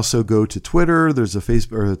 You can also go to Twitter. There's a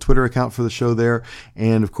Facebook or a Twitter account for the show there.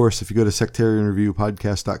 And of course, if you go to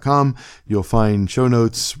sectarianreviewpodcast.com, you'll find show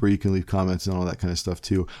notes where you can leave comments and all that kind of stuff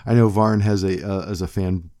too. I know Varn has as a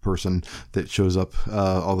fan person that shows up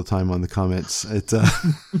all the time on the comments.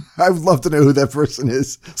 I would love to know who that person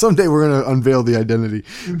is. Someday we're going to unveil the identity.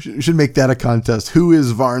 We should make that a contest. Who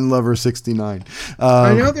is Varn Lover 69?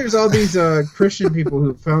 I know there's all these Christian people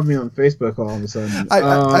who found me on Facebook all of a sudden.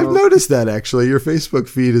 I've noticed that, actually. Your Facebook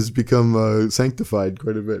feed has become sanctified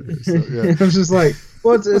quite a bit. So, yeah. I was just like,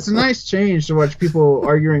 well, it's a nice change to watch people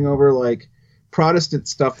arguing over like Protestant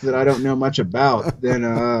stuff that I don't know much about than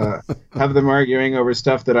have them arguing over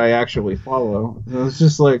stuff that I actually follow. It was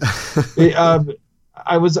just like,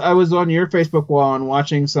 I was on your Facebook wall and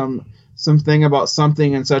watching something about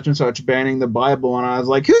something and such banning the Bible, and I was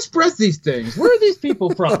like, who spreads these things? Where are these people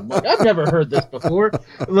from? Like, I've never heard this before.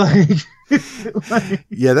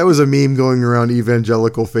 Yeah, that was a meme going around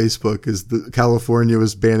evangelical Facebook, is California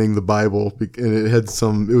was banning the Bible, and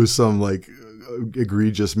it was some like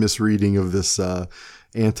egregious misreading of this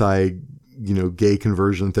gay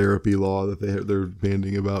conversion therapy law that they're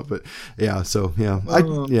banning about. But yeah, so yeah,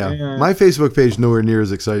 my Facebook page nowhere near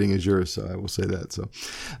as exciting as yours, so I will say that. So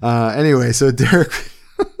anyway, so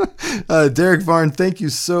Derick Varn, thank you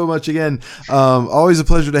so much again. Always a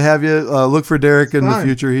pleasure to have you. Look for Derick in the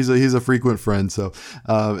future. He's a frequent friend. So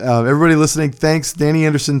everybody listening, thanks. Danny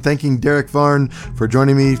Anderson thanking Derick Varn for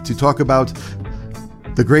joining me to talk about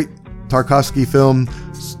the great Tarkovsky film,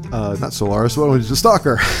 not Solaris, what was it?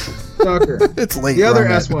 Stalker. It's late. The other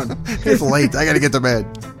S one. It's late. I got to get to bed.